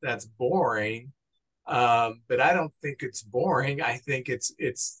that's boring, but I don't think it's boring. I think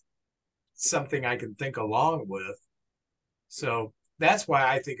it's something I can think along with. So that's why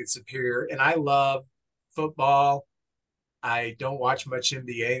I think it's superior. And I love football. I don't watch much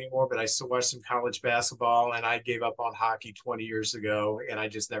NBA anymore, but I still watch some college basketball. And I gave up on hockey 20 years ago, and I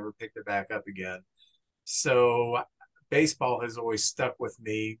just never picked it back up again. So baseball has always stuck with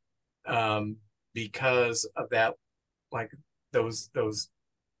me, because of that, like those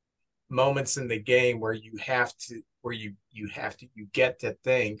moments in the game where you get to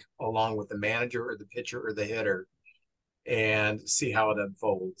think along with the manager or the pitcher or the hitter and see how it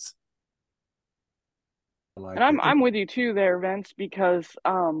unfolds. Like And I'm with you too there, Vince, because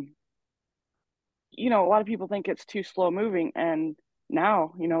you know, a lot of people think it's too slow moving, and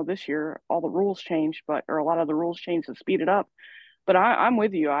now, you know, this year all the rules changed, but or a lot of the rules changed to speed it up. But I'm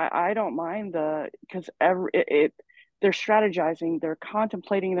with you. I don't mind because they're strategizing, they're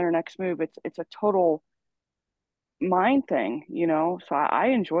contemplating their next move. It's a total mind thing, you know. So I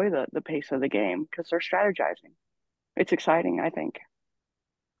enjoy the pace of the game because they're strategizing. It's exciting, I think.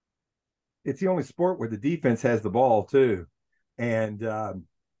 it's the only sport where the defense has the ball too, and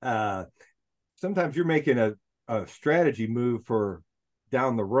sometimes you're making a strategy move for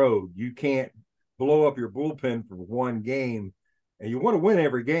down the road. You can't blow up your bullpen for one game, and you want to win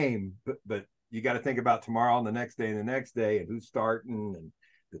every game, but you got to think about tomorrow and the next day and the next day and who's starting and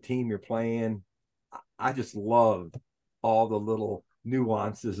the team you're playing. I just love all the little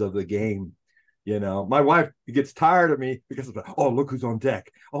nuances of the game. You know, my wife gets tired of me because of the, oh, look who's on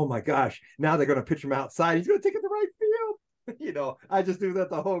deck. Oh my gosh, now they're going to pitch him outside. He's going to take it the right field. You know, I just do that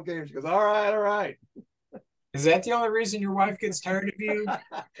the whole game. She goes, all right, all right. Is that the only reason your wife gets tired of you?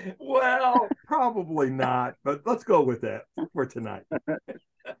 Well, probably not, but let's go with that for tonight.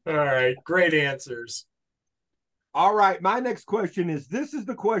 All right, great answers. All right, my next question is, this is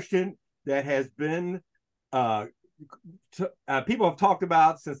the question that has been people have talked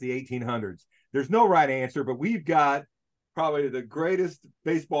about since the 1800s. There's no right answer, but we've got probably the greatest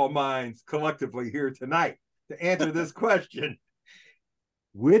baseball minds collectively here tonight to answer this question.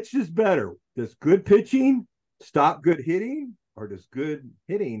 Which is better? Does good pitching stop good hitting, or does good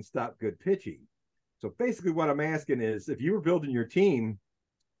hitting stop good pitching? So basically what I'm asking is, if you were building your team,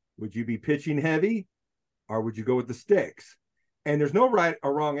 would you be pitching heavy or would you go with the sticks? And there's no right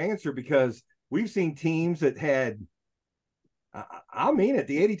or wrong answer, because we've seen teams that had, I mean it,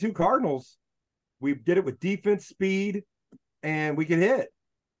 the 82 Cardinals, we did it with defense, speed, and we could hit.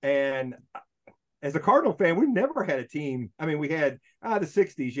 And as a Cardinal fan, we've never had a team. I mean, we had the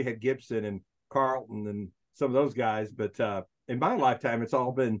 60s, you had Gibson and Carlton and some of those guys. But in my lifetime, it's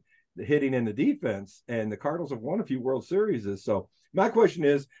all been the hitting and the defense. And the Cardinals have won a few World Series. So my question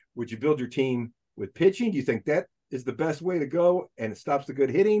is, would you build your team with pitching? Do you think that is the best way to go and it stops the good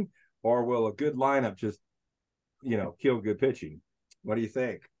hitting? Or will a good lineup just, you know, kill good pitching? What do you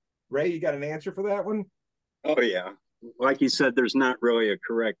think? Ray, you got an answer for that one? Oh yeah, like you said, there's not really a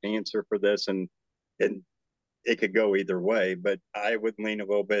correct answer for this, and it could go either way. But I would lean a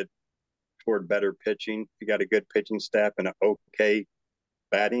little bit toward better pitching. If you got a good pitching staff and an okay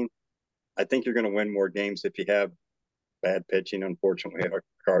batting, I think you're going to win more games if you have bad pitching. Unfortunately, our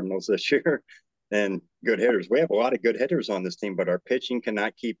Cardinals this year, and good hitters. We have a lot of good hitters on this team, but our pitching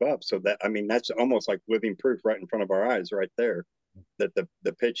cannot keep up. So that, I mean, that's almost like living proof right in front of our eyes, right there, that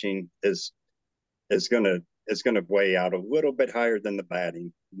the pitching is gonna weigh out a little bit higher than the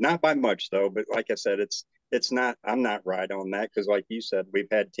batting. Not by much though, but like I said, it's not. I'm not right on that, because like you said, we've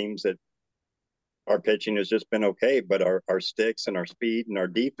had teams that our pitching has just been okay, but our sticks and our speed and our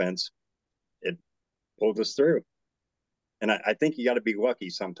defense, it pulled us through. And I think you got to be lucky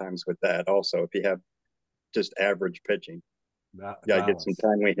sometimes with that also. If you have just average pitching, you got to get some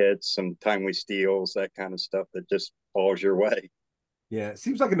timely hits, some timely steals, that kind of stuff that just falls your way. Yeah, it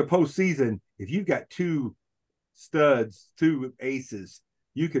seems like in the postseason, if you've got two studs, two aces,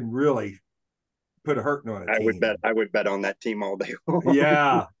 you can really put a hurting on a team. I would bet on that team all day long.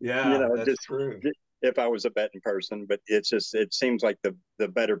 Yeah, that's just true. If I was a betting person, but it seems like the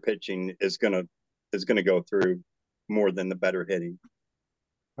better pitching is gonna go through more than the better hitting.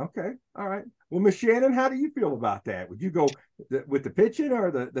 Okay, all right. Well, Miss Shannon, how do you feel about that? Would you go with the pitching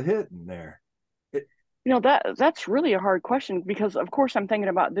or the hitting there? That's really a hard question because of course I'm thinking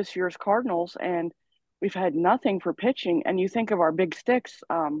about this year's Cardinals and we've had nothing for pitching. And you think of our big sticks,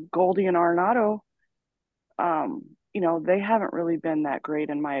 Goldie and Arenado, they haven't really been that great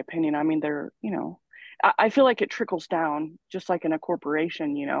in my opinion. I mean, I feel like it trickles down just like in a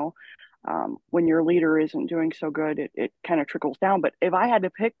corporation, when your leader isn't doing so good, it kind of trickles down. But if I had to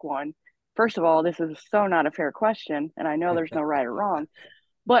pick one, first of all, this is so not a fair question, and I know there's no right or wrong,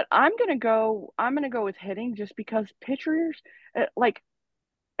 but I'm gonna go with hitting just because pitchers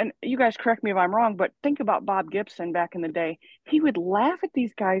and you guys correct me if I'm wrong, but think about Bob Gibson back in the day. He would laugh at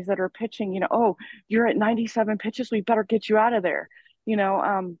these guys that are pitching, oh, you're at 97 pitches, we better get you out of there.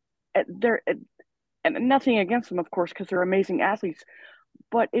 They're and nothing against them, of course, because they're amazing athletes,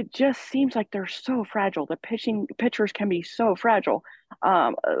 but it just seems like they're so fragile. The pitchers can be so fragile.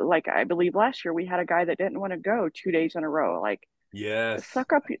 Like I believe last year we had a guy that didn't want to go 2 days in a row. Like, yes,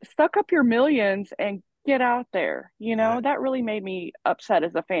 suck up your millions and get out there. That really made me upset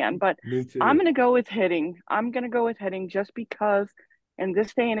as a fan. But me too. I'm gonna go with hitting. I'm gonna go with hitting just because in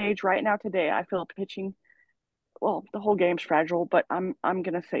this day and age, right now today, I feel pitching. Well, the whole game's fragile, but I'm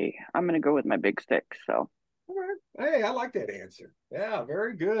gonna say I'm gonna go with my big stick. So. All right. Hey, I like that answer. Yeah,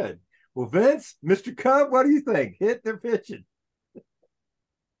 very good. Well, Vince, Mr. Cub, what do you think? Hit the pitching.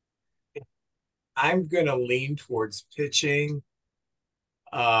 I'm going to lean towards pitching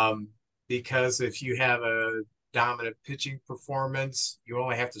because if you have a dominant pitching performance, you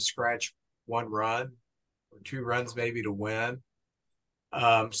only have to scratch 1 run or 2 runs maybe to win.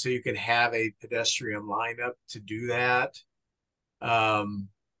 So you can have a pedestrian lineup to do that.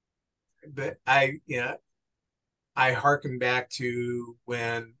 But I hearken back to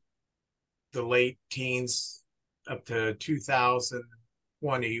when the late teens up to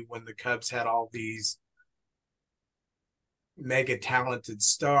 2020, when the Cubs had all these mega talented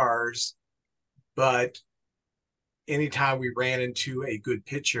stars, but anytime we ran into a good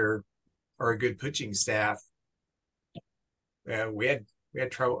pitcher or a good pitching staff, we had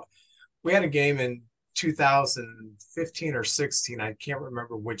trouble. We had a game in 2015 or 16, I can't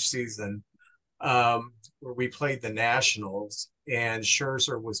remember which season, where we played the Nationals and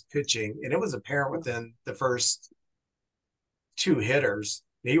Scherzer was pitching, and it was apparent within the first 2 hitters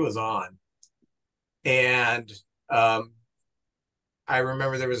he was on. And I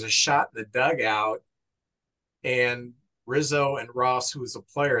remember there was a shot in the dugout, and Rizzo and Ross, who was a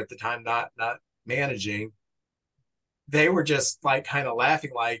player at the time, not managing, they were just like kind of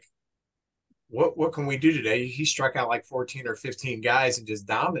laughing, like, what can we do today? He struck out like 14 or 15 guys and just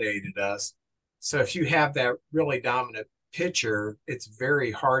dominated us. So if you have that really dominant pitcher, it's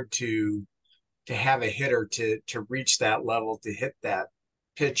very hard to have a hitter to reach that level to hit that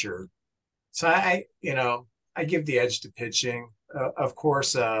pitcher. So I give the edge to pitching. Of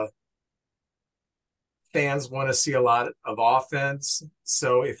course, fans want to see a lot of offense.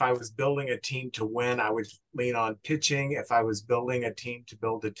 So if I was building a team to win, I would lean on pitching. If I was building a team to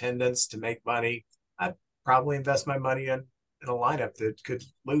build attendance to make money, I'd probably invest my money in a lineup that could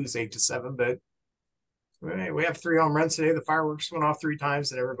lose 8-7, but we have 3 home runs today. The fireworks went off 3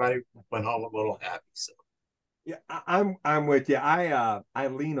 times, and everybody went home a little happy. So, yeah, I'm with you. I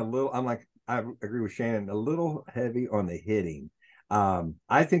lean a little. I agree with Shannon, a little heavy on the hitting.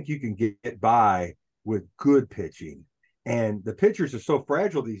 I think you can get by with good pitching, and the pitchers are so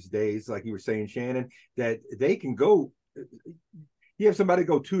fragile these days, like you were saying, Shannon, that they can go. You have somebody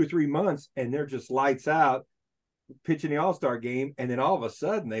go 2 or 3 months, and they're just lights out pitching the All-Star game, and then all of a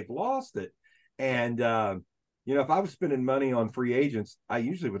sudden they've lost it. And, if I was spending money on free agents, I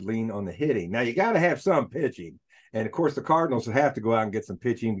usually would lean on the hitting. Now, you got to have some pitching. And, of course, the Cardinals would have to go out and get some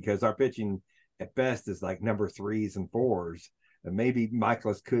pitching because our pitching at best is like number 3s and 4s. And maybe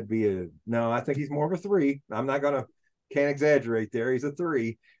Michaelis could be no, I think he's more of a 3. Can't exaggerate there. He's a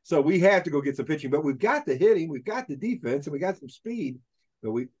 3. So we have to go get some pitching. But we've got the hitting, we've got the defense, and we got some speed.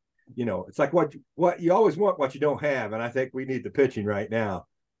 But it's like what you always want, what you don't have. And I think we need the pitching right now.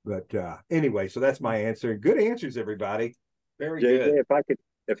 But anyway, so that's my answer. Good answers, everybody. Very JJ, good.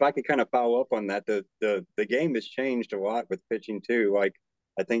 if I could kind of follow up on that, the game has changed a lot with pitching too. Like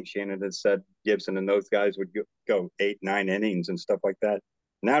I think Shannon had said Gibson and those guys would go 8, 9 innings and stuff like that.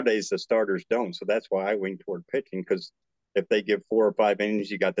 Nowadays the starters don't, so that's why I wing toward pitching, because if they give 4 or 5 innings,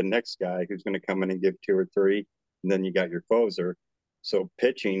 you got the next guy who's going to come in and give 2 or 3, and then you got your closer. So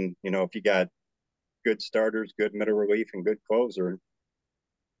pitching, if you got good starters, good middle relief, and good closer,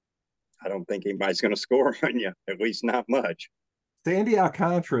 I don't think anybody's going to score on you, at least not much. Sandy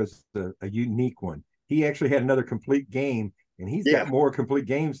Alcantara's a unique one. He actually had another complete game, and he's got more complete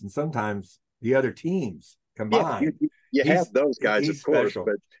games than sometimes the other teams combined. Yeah, you have those guys, of course, special.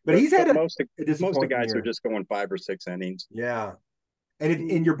 But he's had most of the guys year. are just going 5 or 6 innings. Yeah,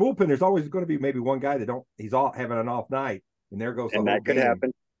 and in your bullpen, there's always going to be maybe one guy that he's all having an off night, and there goes the whole that could game.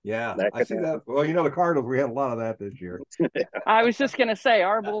 happen. Yeah, I see that. Well, the Cardinals, we had a lot of that this year. I was just going to say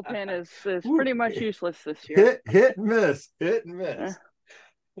our bullpen is pretty much useless this year. Hit and miss.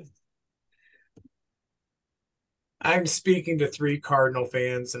 I'm speaking to 3 Cardinal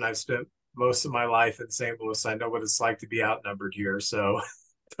fans, and I've spent most of my life in St. Louis. I know what it's like to be outnumbered here. So,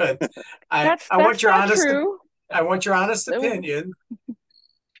 but I want your honest. True. I want your honest opinion.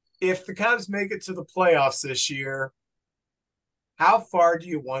 If the Cubs make it to the playoffs this year, how far do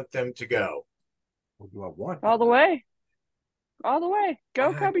you want them to go? What do I want? All the way.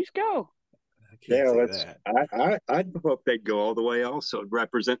 Go Cubbies, go. I'd hope they'd go all the way also,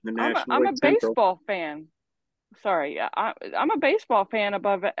 representing the National I'm a League baseball fan. Sorry, I'm a baseball fan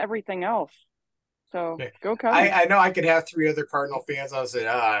above everything else. So go Cubbies. I know I could have 3 other Cardinal fans. I said,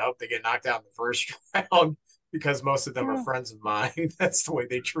 I hope they get knocked out in the first round, because most of them are friends of mine. That's the way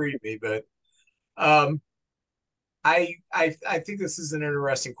they treat me. But I think this is an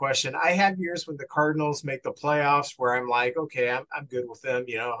interesting question. I have years when the Cardinals make the playoffs where I'm like, okay, I'm good with them.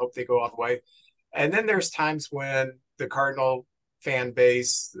 I hope they go all the way. And then there's times when the Cardinal fan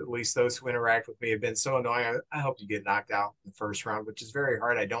base, at least those who interact with me, have been so annoying. I hope you get knocked out in the first round, which is very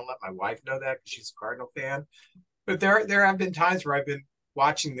hard. I don't let my wife know that because she's a Cardinal fan. But there have been times where I've been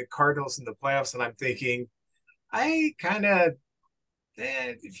watching the Cardinals in the playoffs, and I'm thinking, I kind of,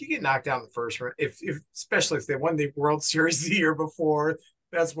 if you get knocked out in the first round, especially if they won the World Series the year before,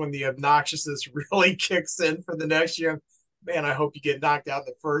 that's when the obnoxiousness really kicks in for the next year. Man, I hope you get knocked out in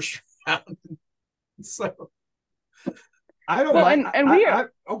the first round. So I don't mind.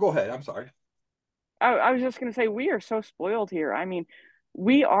 Go ahead. I'm sorry. I was just going to say, we are so spoiled here. I mean,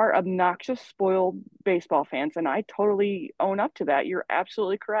 we are obnoxious, spoiled baseball fans, and I totally own up to that. You're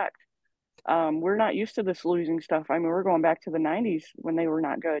absolutely correct. We're not used to this losing stuff. I mean, we're going back to the 90s when they were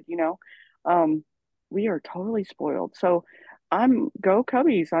not good, we are totally spoiled. So I'm go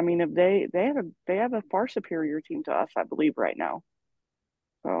Cubbies. I mean, if they have a far superior team to us, I believe right now.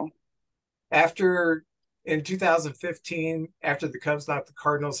 So in 2015, after the Cubs knocked the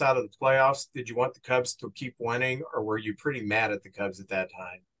Cardinals out of the playoffs, did you want the Cubs to keep winning, or were you pretty mad at the Cubs at that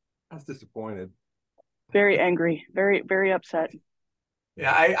time? I was disappointed. Very angry, very, very upset.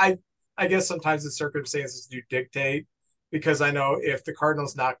 Yeah, I guess sometimes the circumstances do dictate, because I know if the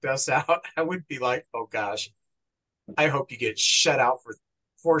Cardinals knocked us out, I would be like, oh gosh, I hope you get shut out for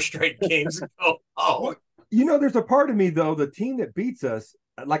 4 straight games and go, oh. Well, there's a part of me, though, the team that beats us,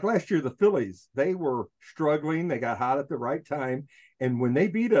 like last year, the Phillies, they were struggling. They got hot at the right time. And when they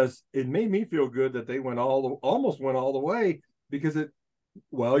beat us, it made me feel good that they almost went all the way, because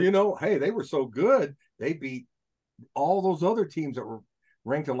hey, they were so good. They beat all those other teams that were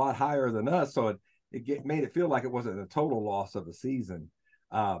ranked a lot higher than us. So it made it feel like it wasn't a total loss of the season.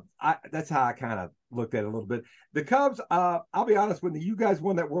 That's how I kind of looked at it a little bit. The Cubs, I'll be honest, when you guys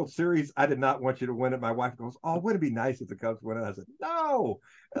won that World Series, I did not want you to win it. My wife goes, oh, wouldn't it be nice if the Cubs win it? I said, no,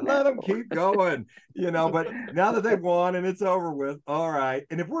 let them keep going, but now that they've won and it's over with, all right.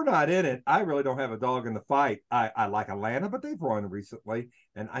 And if we're not in it, I really don't have a dog in the fight. I like Atlanta, but they've won recently,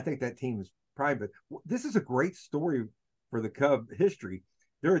 and I think that team is prime. But this is a great story for the Cub history.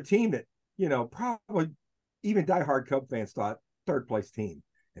 They're a team that, probably even diehard Cub fans thought third place team.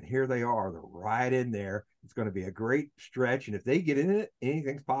 And here they are. They're right in there. It's going to be a great stretch. And if they get in it,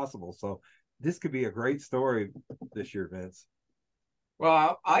 anything's possible. So this could be a great story this year, Vince.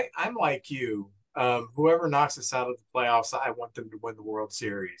 Well, I'm like you. Whoever knocks us out of the playoffs, I want them to win the World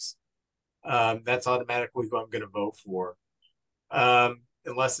Series. That's automatically who I'm going to vote for.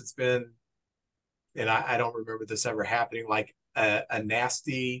 Unless it's been, and I don't remember this ever happening, like a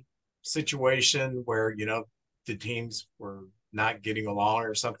nasty situation where, the teams were not getting along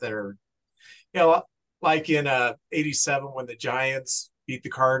or something, or, like in '87 when the Giants beat the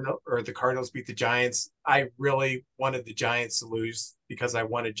Cardinals beat the Giants, I really wanted the Giants to lose because I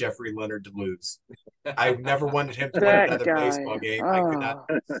wanted Jeffrey Leonard to lose. I never wanted him to win That another baseball guy. game. I could not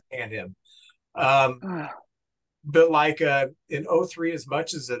Oh. stand him. But like in 03, as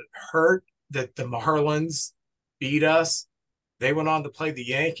much as it hurt that the Marlins beat us, they went on to play the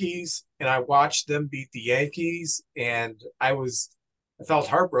Yankees, and I watched them beat the Yankees, and I felt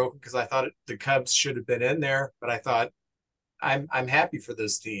heartbroken because I thought the Cubs should have been in there, but I thought I'm happy for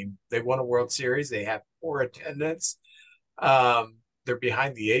this team. They won a World Series. They have poor attendance. They're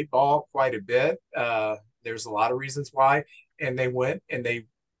behind the eight ball quite a bit. There's a lot of reasons why, and they went and they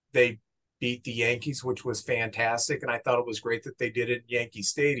beat the Yankees, which was fantastic. And I thought it was great that they did it in Yankee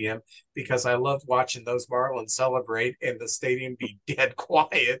Stadium because I loved watching those Marlins celebrate and the stadium be dead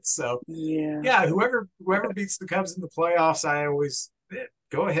quiet. So yeah, whoever beats the Cubs in the playoffs, I always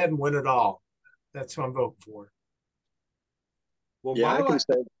go ahead and win it all. That's who I'm voting for. Well, yeah, I can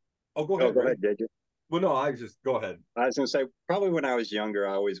say. Oh, go ahead. Go ahead, JJ. Well, no, I just go ahead. I was going to say, probably when I was younger,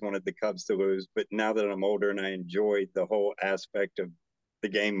 I always wanted the Cubs to lose. But now that I'm older and I enjoy the whole aspect of the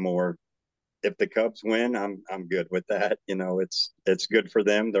game more, if the Cubs win, I'm good with that. You know, it's good for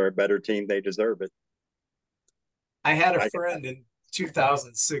them. They're a better team. They deserve it. I had a friend in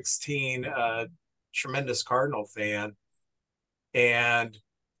 2016, a tremendous Cardinal fan, and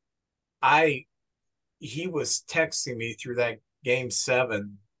he was texting me through that Game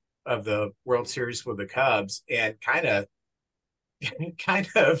 7 of the World Series with the Cubs, and kind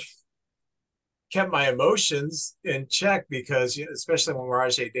of kept my emotions in check because, especially when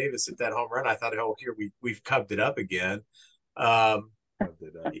Rajay Davis hit that home run, I thought, oh, here we've cubbed it up again.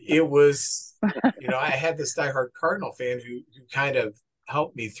 It was, I had this diehard Cardinal fan who kind of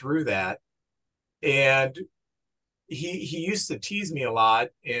helped me through that, and he used to tease me a lot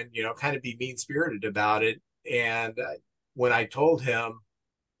and kind of be mean spirited about it. And when I told him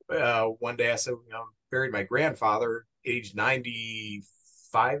one day, I said, I buried my grandfather, age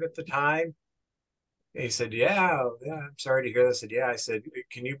 95 at the time. And he said, yeah, I'm sorry to hear that. I said, yeah. I said,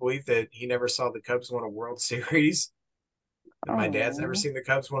 can you believe that he never saw the Cubs win a World Series? And my dad's never seen the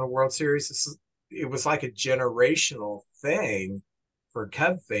Cubs win a World Series. It was like a generational thing for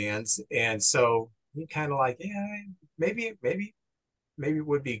Cub fans. And so he kind of like, yeah, maybe it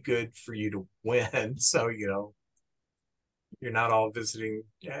would be good for you to win. So, you're not all visiting.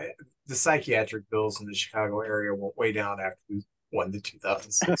 The psychiatric bills in the Chicago area went way down after we won the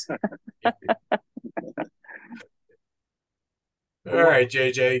 2006. All right,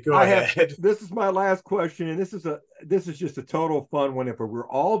 JJ, go ahead. This is my last question, and this is just a total fun one. If we're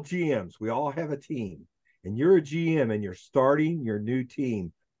all GMs, we all have a team, and you're a GM and you're starting your new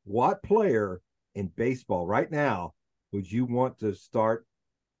team, what player in baseball right now would you want to start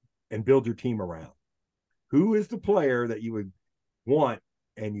and build your team around? Who is the player that you would want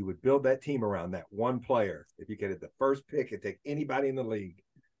and you would build that team around, that one player? If you could have the first pick and take anybody in the league,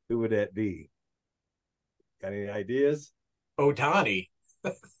 who would that be? Got any ideas? Ohtani.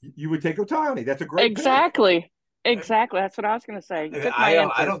 You would take Ohtani. That's a great Exactly. Pick. Exactly. That's what I was going to say.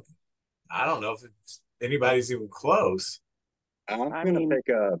 I don't know if anybody's even close. I'm going to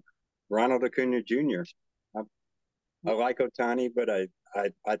pick Ronald Acuna Jr. I like Ohtani, but I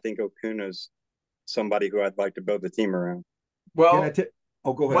think Acuna's somebody who I'd like to build the team around. Well, go ahead.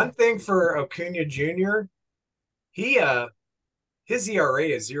 One thing for Acuna Jr., his ERA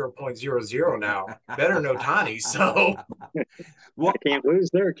is 0.00 now. Better than Ohtani. So, I can't lose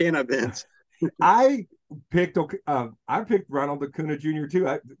there, can I, Vince? I picked Ronald Acuna Jr. too.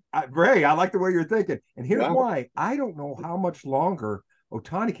 Ray, I like the way you're thinking, and here's why. I don't know how much longer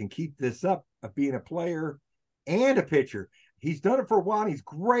Ohtani can keep this up of being a player and a pitcher. He's done it for a while. He's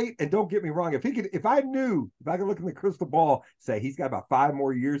great, and don't get me wrong. If I could look in the crystal ball, say he's got about 5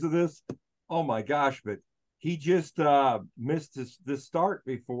 more years of this. Oh my gosh! But he just missed this start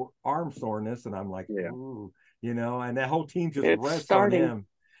before arm soreness, and I'm like, ooh, and that whole team just rests on him.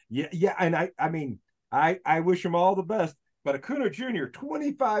 Yeah, and I wish him all the best. But Acuna Jr.,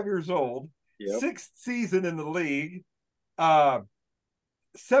 25 years old, 6th season in the league,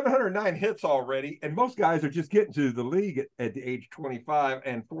 709 hits already, and most guys are just getting to the league at the age 25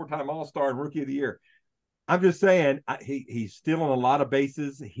 and 4-time All-Star and Rookie of the Year. I'm just saying he's stealing a lot of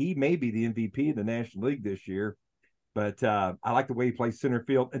bases. He may be the MVP in the National League this year, but I like the way he plays center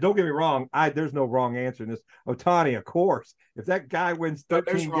field. And don't get me wrong, there's no wrong answer in this. Ohtani, of course. If that guy wins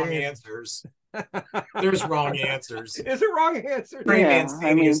 13 there's wrong games, answers. There's wrong answers. Is it wrong answer? Trey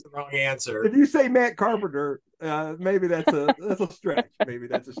Mancini is the wrong answer. If you say Matt Carpenter, maybe that's a stretch. Maybe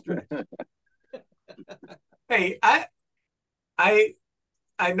that's a stretch. Hey, I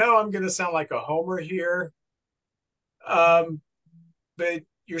know I'm going to sound like a homer here, but but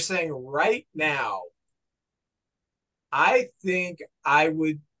you're saying right now, I think I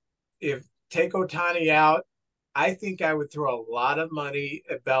would, if take Ohtani out, I think I would throw a lot of money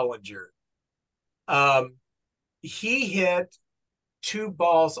at Bellinger. He hit two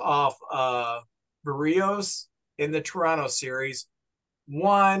balls off Barrios in the Toronto series.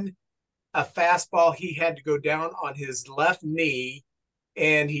 One, a fastball he had to go down on his left knee,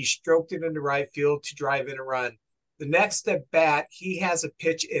 and he stroked it into right field to drive in a run. The next at bat, he has a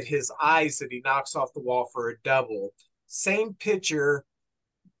pitch at his eyes that he knocks off the wall for a double. Same pitcher,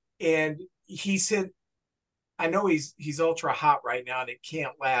 and he's hit. I know he's ultra hot right now, and it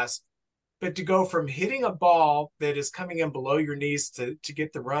can't last. But to go from hitting a ball that is coming in below your knees to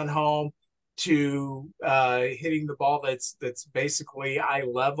get the run home to hitting the ball that's basically eye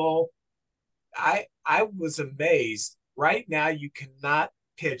level, I was amazed. Right now, you cannot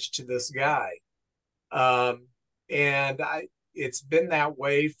pitch to this guy, and it's been that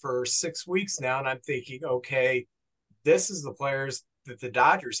way for 6 weeks now. And I'm thinking, okay, this is the players that the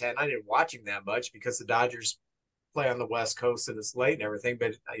Dodgers had. And I didn't watch him that much because the Dodgers play on the West Coast and it's late and everything.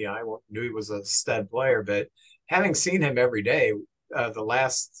 But I knew he was a stud player. But having seen him every day, the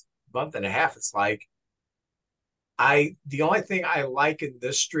last month and a half, it's like the only thing I like in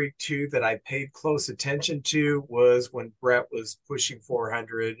this streak too that I paid close attention to was when Brett was pushing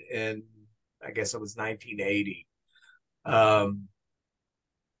 400, and I guess it was 1980.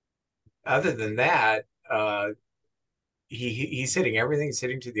 Other than that, he's hitting everything. He's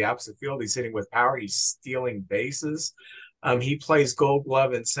hitting to the opposite field. He's hitting with power. He's stealing bases. He plays Gold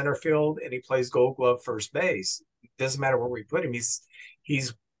Glove in center field, and he plays Gold Glove first base. It doesn't matter where we put him.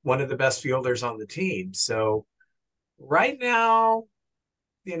 He's one of the best fielders on the team. So right now,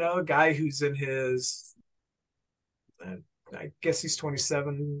 a guy who's in his, I guess he's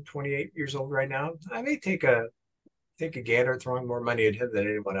 27, 28 years old right now. I may take a gander throwing more money at him than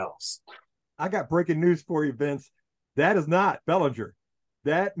anyone else. I got breaking news for you, Vince. That is not Bellinger.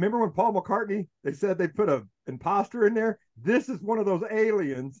 Remember when Paul McCartney, they said they put an imposter in there? This is one of those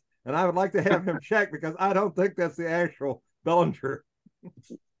aliens, and I would like to have him checked because I don't think that's the actual Bellinger.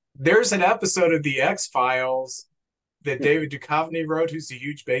 There's an episode of The X-Files that David Duchovny wrote, who's a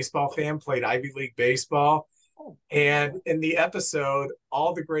huge baseball fan, played Ivy League baseball. And in the episode,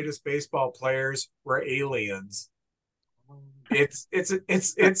 all the greatest baseball players were aliens. It's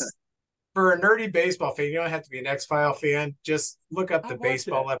for a nerdy baseball fan. You don't have to be an X-File fan. Just look up the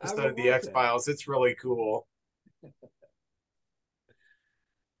baseball episode of The X-Files. It's really cool.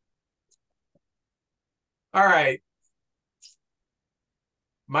 All right.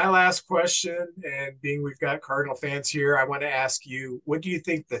 My last question, and being we've got Cardinal fans here, I want to ask you, what do you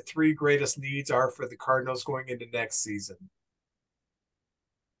think the three greatest needs are for the Cardinals going into next season?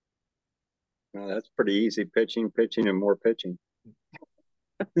 Well, that's pretty easy. Pitching, and more pitching.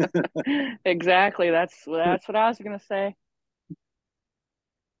 Exactly. That's what I was going to say.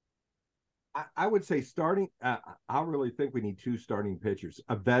 I would say starting. I really think we need two starting pitchers,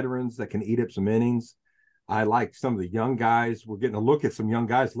 veterans that can eat up some innings. I like some of the young guys. We're getting a look at some young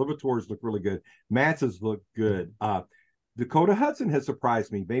guys. Liberators look really good. Matzes look good. Dakota Hudson has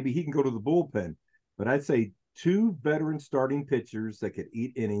surprised me. Maybe he can go to the bullpen. But I'd say two veteran starting pitchers that could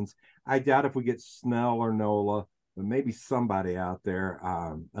eat innings. I doubt if we get Snell or Nola, but maybe somebody out there,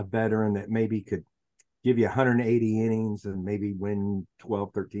 a veteran that maybe could give you 180 innings and maybe win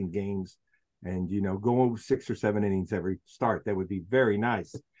 12, 13 games and, go 6 or 7 innings every start. That would be very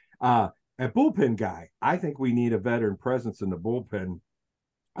nice. A bullpen guy, I think we need a veteran presence in the bullpen.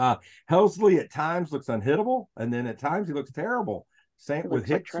 Helsley at times looks unhittable, and then at times he looks terrible. Same with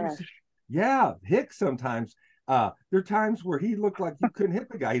Hicks. Like yeah, Hicks sometimes. There are times where he looked like you couldn't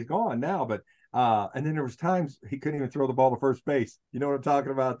hit the guy. He's gone now, but and then there was times he couldn't even throw the ball to first base. You know what I'm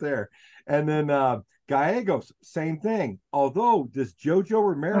talking about there. And then Gallegos, same thing. Although this JoJo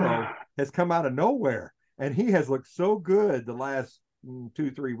Romero has come out of nowhere, and he has looked so good the last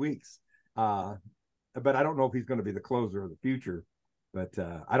 2-3 weeks. But I don't know if he's going to be the closer of the future. But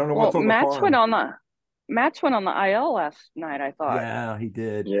I don't know what's on the farm. Matz went on the IL last night, I thought. Yeah, he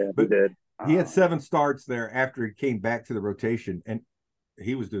did. Yeah, but he did. He had 7 starts there after he came back to the rotation, and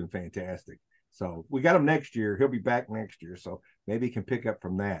he was doing fantastic. So we got him next year. He'll be back next year, so maybe he can pick up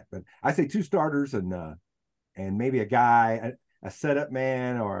from that. But I say 2 starters and maybe a guy, a setup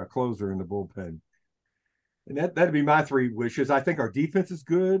man or a closer in the bullpen. And that'd be my 3 wishes. I think our defense is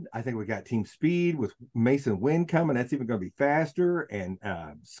good. I think we got team speed with Mason Wynn coming. That's even going to be faster. And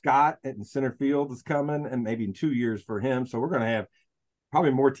Scott in center field is coming, and maybe in 2 years for him. So we're going to have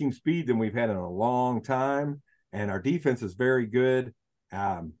probably more team speed than we've had in a long time. And our defense is very good.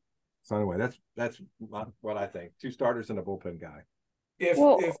 So anyway, that's what I think. 2 starters and a bullpen guy. if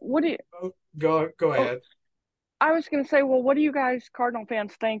what do you? go Oh, ahead. I was going to say, well, what do you guys Cardinal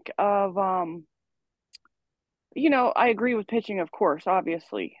fans think of? I agree with pitching, of course.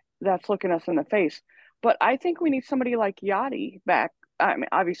 Obviously, that's looking us in the face. But I think we need somebody like Yachty back. I mean,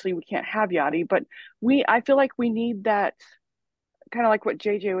 obviously, we can't have Yachty, but I feel like we need that kind of like what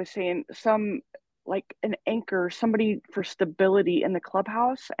JJ was saying, some like an anchor, somebody for stability in the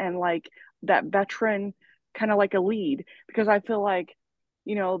clubhouse and like that veteran kind of like a lead because I feel like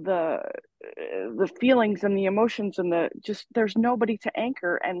the feelings and the emotions and the just there's nobody to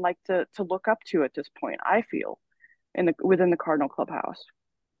anchor and like to look up to at this point. I feel in the within the Cardinal clubhouse.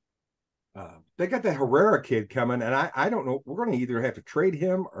 They got that Herrera kid coming, and I don't know. We're going to either have to trade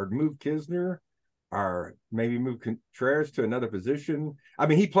him or move Kisner, or maybe move Contreras to another position. I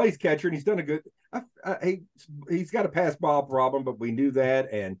mean, he plays catcher and he's done a good. He's got a pass ball problem, but we knew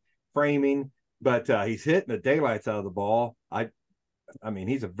that and framing. But he's hitting the daylights out of the ball. I mean,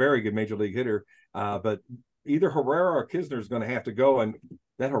 he's a very good major league hitter. But either Herrera or Kisner is going to have to go, and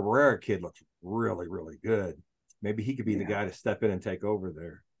that Herrera kid looks really, really good. Maybe he could be the guy to step in and take over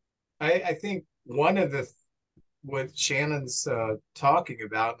there. I think one of what Shannon's talking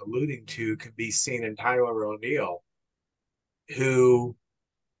about and alluding to could be seen in Tyler O'Neill, who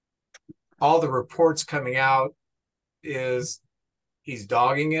all the reports coming out is he's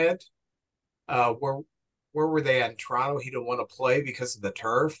dogging it. Where were they at in Toronto? He didn't want to play because of the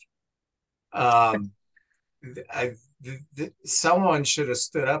turf. Someone should have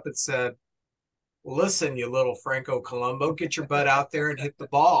stood up and said, listen, you little Franco Colombo, get your butt out there and hit the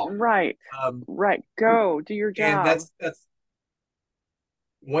ball. Right. Right. Go do your job. And that's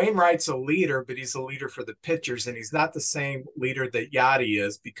Wainwright's a leader, but he's a leader for the pitchers, and he's not the same leader that Yachty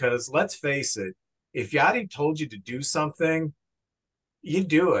is, because let's face it, if Yachty told you to do something, you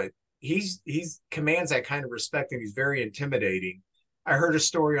do it. He's commands that kind of respect, and he's very intimidating. I heard a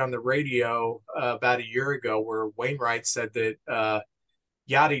story on the radio about a year ago where Wainwright said that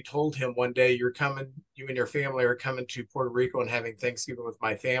Yachty told him one day, you and your family are coming to Puerto Rico and having Thanksgiving with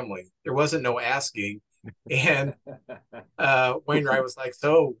my family. There wasn't no asking. And Wainwright was like,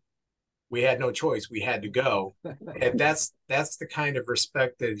 so we had no choice. We had to go. And that's the kind of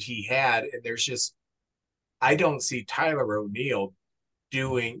respect that he had. And I don't see Tyler O'Neill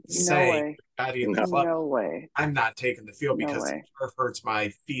saying Yachty in the club, no way. I'm not taking the field because the turf hurts my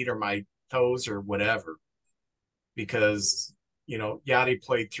feet or my toes or whatever. Because Yachty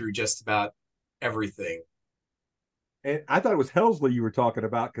played through just about everything. And I thought it was Helsley you were talking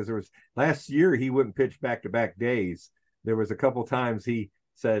about, because there was last year he wouldn't pitch back-to-back days. There was a couple times he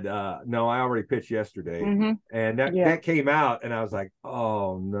said, no, I already pitched yesterday. Mm-hmm. And that came out, and I was like,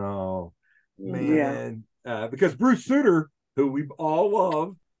 oh, no, man. Because Bruce Sutter, who we all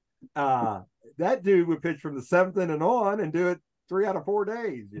love, that dude would pitch from the 7th inning on and do it 3 out of 4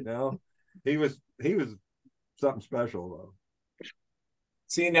 days, He was something special, though.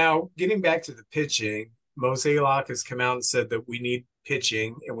 See, now getting back to the pitching, Mozeliak has come out and said that we need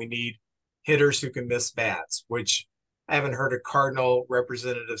pitching and we need hitters who can miss bats, which I haven't heard a Cardinal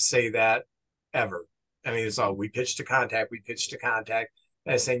representative say that ever. I mean, it's all we pitch to contact.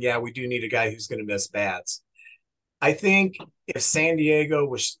 And saying, yeah, we do need a guy who's going to miss bats. I think if San Diego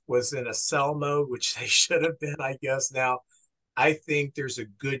was in a sell mode, which they should have been, I guess now, I think there's a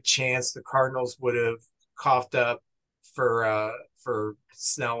good chance the Cardinals would have coughed up for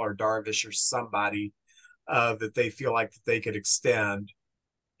Snell or Darvish or somebody that they feel like that they could extend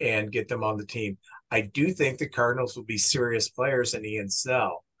and get them on the team. I do think the Cardinals will be serious players in Ian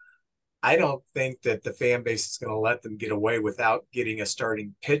Snell. I don't think that the fan base is going to let them get away without getting a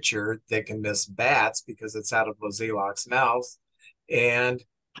starting pitcher that can miss bats, because it's out of Mozeliak's mouth. And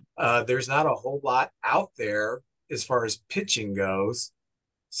there's not a whole lot out there as far as pitching goes.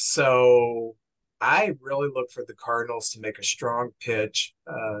 So I really look for the Cardinals to make a strong pitch,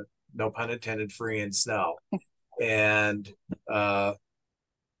 no pun intended, for Ian Snell. And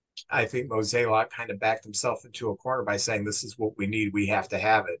I think Mozeliak kind of backed himself into a corner by saying, this is what we need. We have to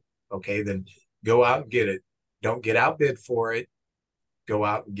have it. Okay, then go out and get it. Don't get outbid for it. Go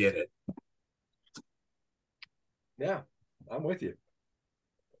out and get it. Yeah, I'm with you.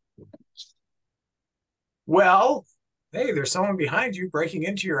 Well, hey, there's someone behind you breaking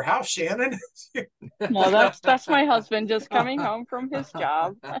into your house, Shannon. No, that's my husband just coming home from his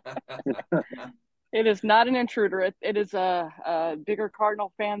job. It is not an intruder. It is a bigger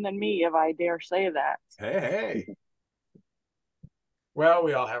Cardinal fan than me, if I dare say that. Hey. Well,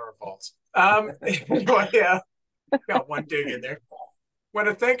 we all have our faults. Yeah, got one dig in there. Want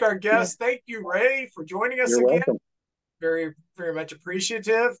to thank our guests. Thank you, Ray, for joining us again. Welcome. Very, very much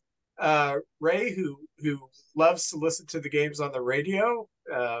appreciative. Ray, who loves to listen to the games on the radio,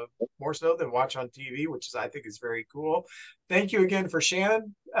 more so than watch on TV, which is I think is very cool. Thank you again for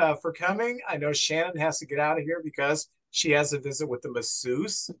Shannon for coming. I know Shannon has to get out of here because she has a visit with the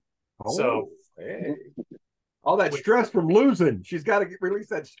masseuse. Oh, so hey. All that stress from losing. She's got to release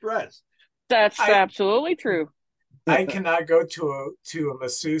that stress. That's absolutely true. I cannot go to a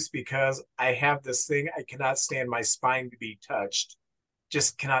masseuse because I have this thing. I cannot stand my spine to be touched.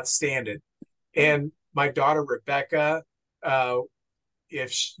 Just cannot stand it. And my daughter Rebecca,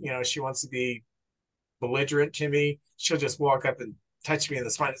 if she wants to be belligerent to me, she'll just walk up and touch me in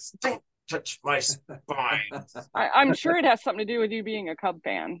the spine. Don't touch my spine. I'm sure it has something to do with you being a Cub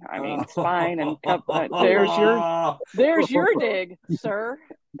fan. I mean, spine and Cub. There's your dig, sir.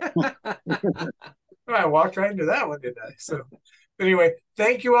 I walked right into that one, didn't I? So, anyway,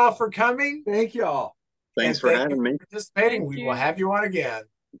 thank you all for coming. Thank y'all. Thanks for having me. Participating. We will have you on again.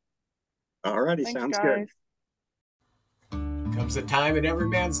 All righty, sounds good. Comes a time in every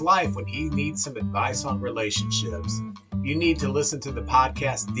man's life when he needs some advice on relationships. You need to listen to the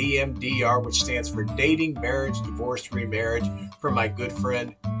podcast DMDR, which stands for Dating, Marriage, Divorce, Remarriage, from my good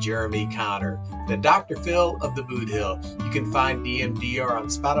friend Jeremy Connor, the Dr. Phil of the Boot Hill. You can find DMDR on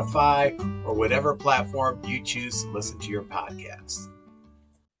Spotify or whatever platform you choose to listen to your podcast.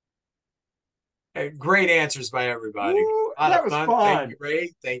 Great answers by everybody. Ooh, that was fun. Thank you,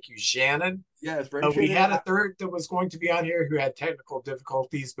 Ray. Thank you, Shannon. Yes, we had a third that was going to be on here who had technical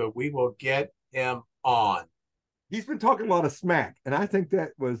difficulties, but we will get him on. He's been talking a lot of smack, and I think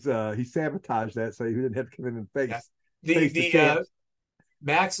that was he sabotaged that so he didn't have to come in and face.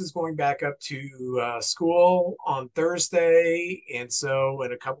 Max is going back up to school on Thursday, and so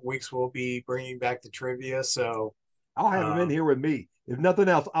in a couple weeks we'll be bringing back the trivia. So I'll have him in here with me. If nothing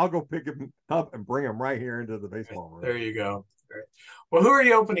else, I'll go pick him up and bring him right here into the baseball room. There you go. Right. Well, who are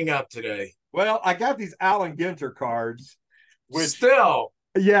you opening up today? Well, I got these Allen Ginter cards.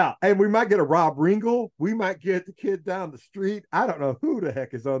 Yeah, and we might get a Rob Ringel. We might get the kid down the street. I don't know who the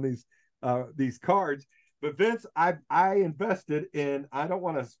heck is on these cards. But Vince, I invested in. I don't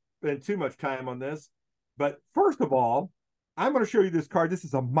want to spend too much time on this, but first of all, I'm going to show you this card. This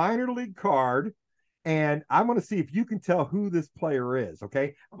is a minor league card. And I'm going to see if you can tell who this player is,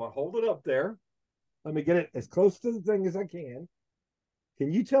 okay? I'm going to hold it up there. Let me get it as close to the thing as I can.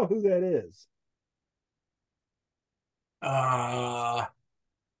 Can you tell who that is? I'm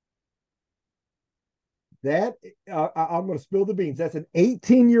going to spill the beans. That's an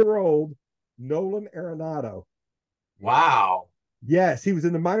 18-year-old Nolan Arenado. Wow. Yes, he was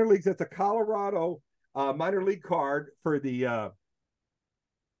in the minor leagues. That's a Colorado minor league card for the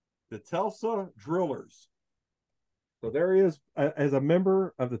Tulsa Drillers. So there he is as a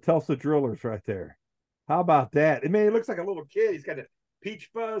member of the Tulsa Drillers right there. How about that? I mean, he looks like a little kid. He's got a peach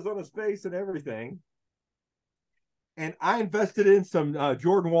fuzz on his face and everything. And I invested in some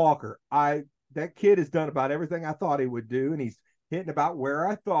Jordan Walker. That kid has done about everything I thought he would do, and he's hitting about where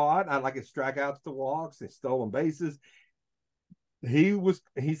I thought. I like his strikeouts to walks, his stolen bases.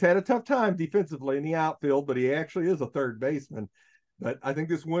 He's had a tough time defensively in the outfield, but he actually is a third baseman. But I think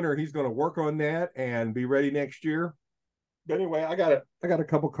this winter he's going to work on that and be ready next year. But anyway, I got a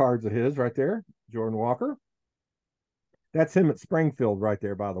couple cards of his right there. Jordan Walker. That's him at Springfield right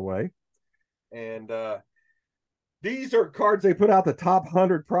there, by the way. And these are cards they put out, the top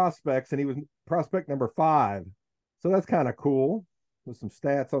 100 prospects, and he was prospect number 5. So that's kind of cool. With some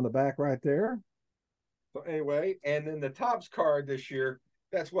stats on the back right there. So anyway, and then the Topps card this year,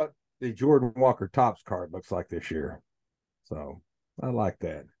 that's what the Jordan Walker Topps card looks like this year. So I like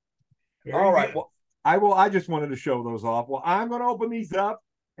that. All right. Well, I just wanted to show those off. Well, I'm going to open these up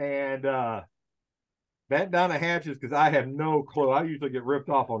and batten down the hatches because I have no clue. I usually get ripped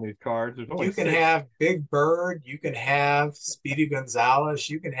off on these cards. You can have Big Bird. You can have Speedy Gonzalez.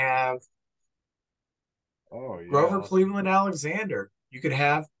 You can have Grover Cleveland Alexander. You could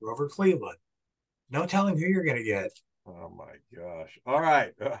have Grover Cleveland. No telling who you're going to get. Oh, my gosh. All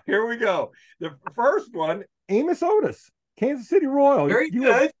right. Here we go. The first one, Amos Otis. Kansas City Royal. Very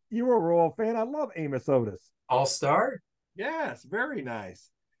good. You were a Royal fan. I love Amos Otis. All-star? Yes, very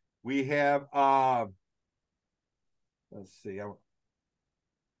nice. We have let's see.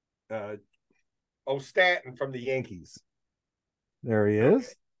 Stanton from the Yankees. There he is.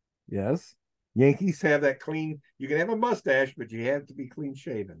 Okay. Yes. Yankees have that clean. You can have a mustache, but you have to be clean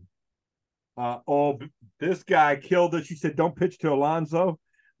shaven. This guy killed us. She said, don't pitch to Alonso.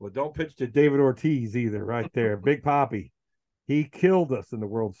 Well, don't pitch to David Ortiz either, right there. Big Papi. He killed us in the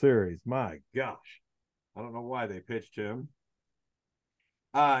World Series. My gosh. I don't know why they pitched him.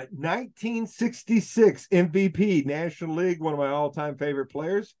 1966 MVP, National League, one of my all-time favorite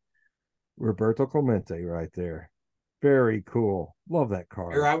players. Roberto Clemente right there. Very cool. Love that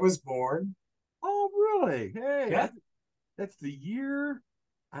card. Here I was born. Oh, really? Hey, Yeah. that's the year,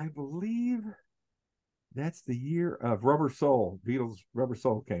 I believe. That's the year of Rubber Soul. Beatles Rubber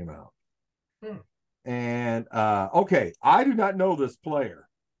Soul came out. And okay, I do not know this player.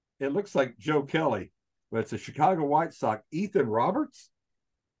 It looks like Joe Kelly, but it's a Chicago White Sox. Ethan Roberts.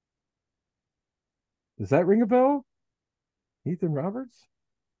 Does that ring a bell? Ethan Roberts?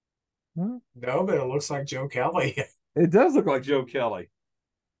 Huh? No, but it looks like Joe Kelly. It does look like Joe Kelly.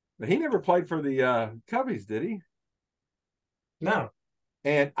 But he never played for the Cubbies, did he? No.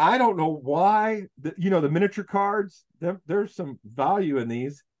 And I don't know why. The miniature cards. There's some value in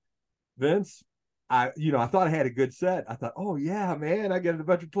these, Vince. I thought I had a good set. I thought, oh yeah, man, I get a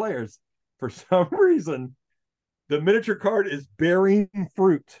bunch of players. For some reason, the miniature card is bearing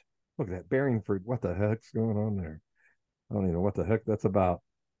fruit. Look at that, bearing fruit. What the heck's going on there? I don't even know what the heck that's about.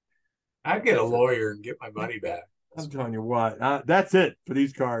 I'd get a lawyer and get my money back. I'm telling you what, that's it for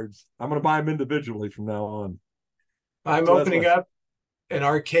these cards. I'm going to buy them individually from now on. I'm opening up an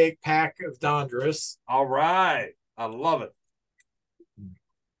archaic pack of Dondrus. All right. I love it.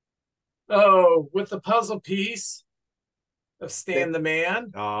 Oh, with the puzzle piece of Stan the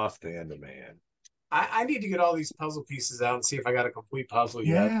Man. Oh, Stan the Man. I need to get all these puzzle pieces out and see if I got a complete puzzle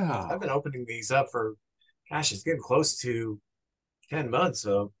yet. Yeah. I've been opening these up for, gosh, it's getting close to 10 months.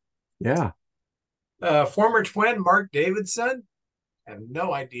 So, yeah. Former twin Mark Davidson. I have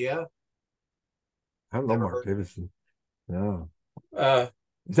no idea. I don't know Mark Davidson. No.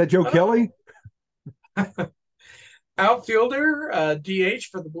 Is that Joe Kelly? Outfielder, DH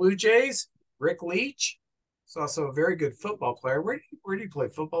for the Blue Jays, Rick Leach. He's also a very good football player. Where do you play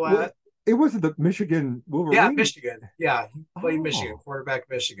football at? Well, it wasn't the Michigan Wolverines. Yeah, Michigan. Yeah, he played Michigan, quarterback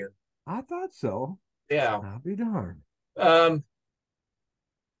Michigan. I thought so. Yeah. I'll be darned.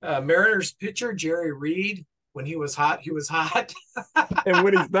 Mariners pitcher Jerry Reed. When he was hot, he was hot. And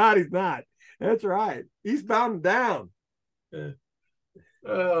when he's not, he's not. That's right. He's bound down.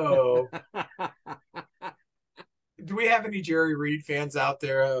 Oh. Do we have any Jerry Reed fans out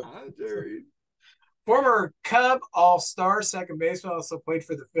there? Jerry. Former Cub All-Star second baseman, also played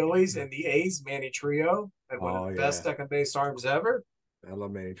for the Phillies and the A's, Manny Trio. And one of the best second base arms ever. I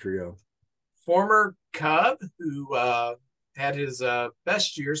love Manny Trio. Former Cub who had his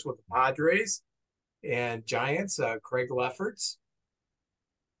best years with the Padres and Giants, Craig Lefferts.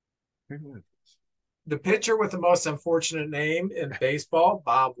 The pitcher with the most unfortunate name in baseball,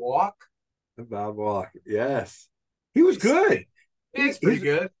 Bob Walk. Bob Walk, yes. He was good. He's pretty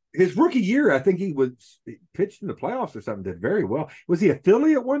good. His rookie year, I think he pitched in the playoffs or something, did very well. Was he a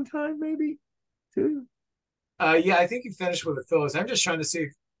Philly at one time, maybe, too? Yeah, I think he finished with the Phillies. I'm just trying to see.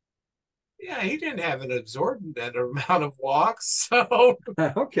 He didn't have an absorbent amount of walks, so.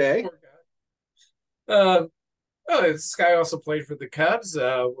 Okay. This guy also played for the Cubs,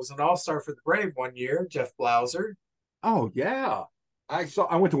 was an all-star for the Brave one year, Jeff Blauser. Oh, yeah. I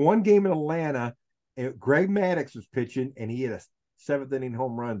went to one game in Atlanta, and Greg Maddux was pitching, and he had a seventh inning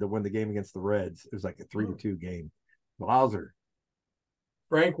home run to win the game against the Reds. It was like a 3-2 game. Blauser.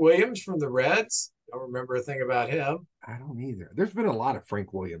 Frank Williams from the Reds. Don't remember a thing about him. I don't either. There's been a lot of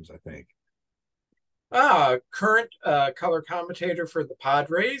Frank Williams, I think. Current color commentator for the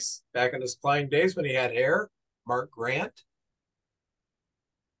Padres back in his playing days when he had hair, Mark Grant.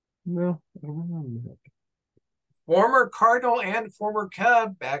 No, I don't remember that. Former Cardinal and former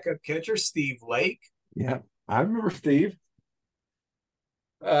Cub backup catcher Steve Lake. Yeah, I remember Steve.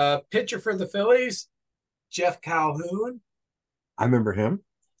 Pitcher for the Phillies, Jeff Calhoun. I remember him.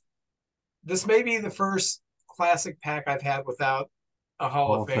 This may be the first classic pack I've had without a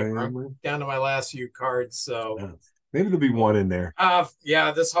Hall of Famer. I'm down to my last few cards, so maybe there'll be one in there.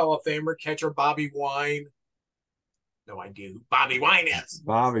 This Hall of Famer catcher Bobby Wine. No idea who Bobby Wine is.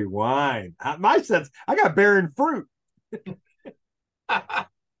 Bobby Wine. My sense, I got bearing fruit.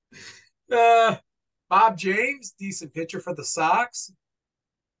 Bob James, decent pitcher for the Sox.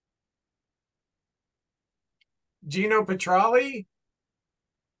 Gino Petralli.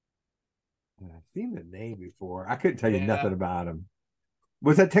 I've seen the name before. I couldn't tell you nothing about him.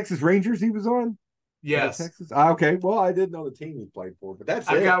 Was that Texas Rangers he was on? Yes. Texas. Okay. Well, I didn't know the team he played for, but that's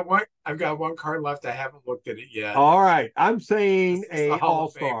I've got one card left. I haven't looked at it yet. All right. I'm saying a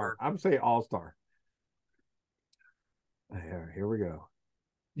all-star. I'm saying all-star. Here we go.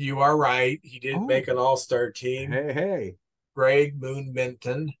 You are right. He did make an all-star team. Hey. Greg Moon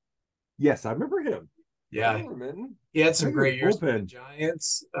Minton. Yes, I remember him. Yeah. He had some great years with the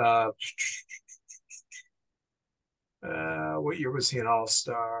Giants. What year was he an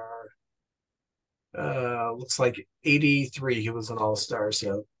all-star? Looks like 83 he was an all-star.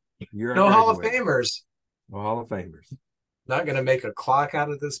 So You're No a Hall of graduate. Famers. No Hall of Famers. Not going to make a clock out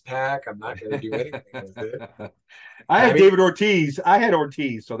of this pack. I'm not going to do anything with it. I had mean, David Ortiz. I had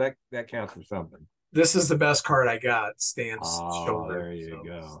Ortiz, so that counts for something. This is the best card I got. Stan's shoulder. There you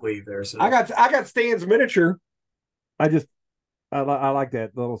go. Sleeve there. So I got Stan's miniature. I like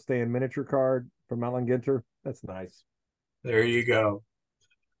that little Stan miniature card from Alan Ginter. That's nice. There you go.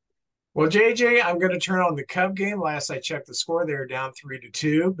 Well, JJ, I'm going to turn on the Cub game. Last I checked the score, they were down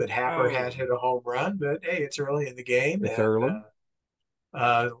 3-2, but Happer had hit a home run. But hey, it's early in the game. It's early.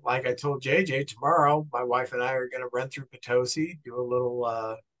 Like I told JJ, tomorrow my wife and I are going to run through Potosi, do a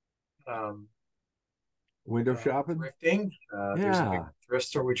little window shopping, thrifting. There's a big thrift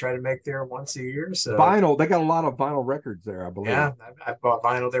store we try to make there once a year. So vinyl, they got a lot of vinyl records there, I believe. Yeah, I've bought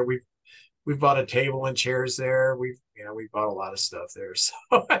vinyl there. We've bought a table and chairs there. We've bought a lot of stuff there. So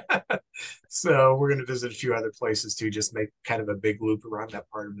so we're gonna visit a few other places too, just make kind of a big loop around that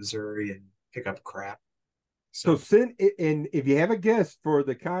part of Missouri and pick up crap. So send it, and if you have a guest for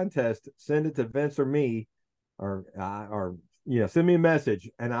the contest, send it to Vince or me, or send me a message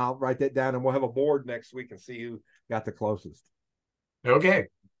and I'll write that down, and we'll have a board next week and see who got the closest. Okay.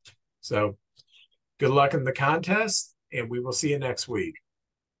 So good luck in the contest, and we will see you next week.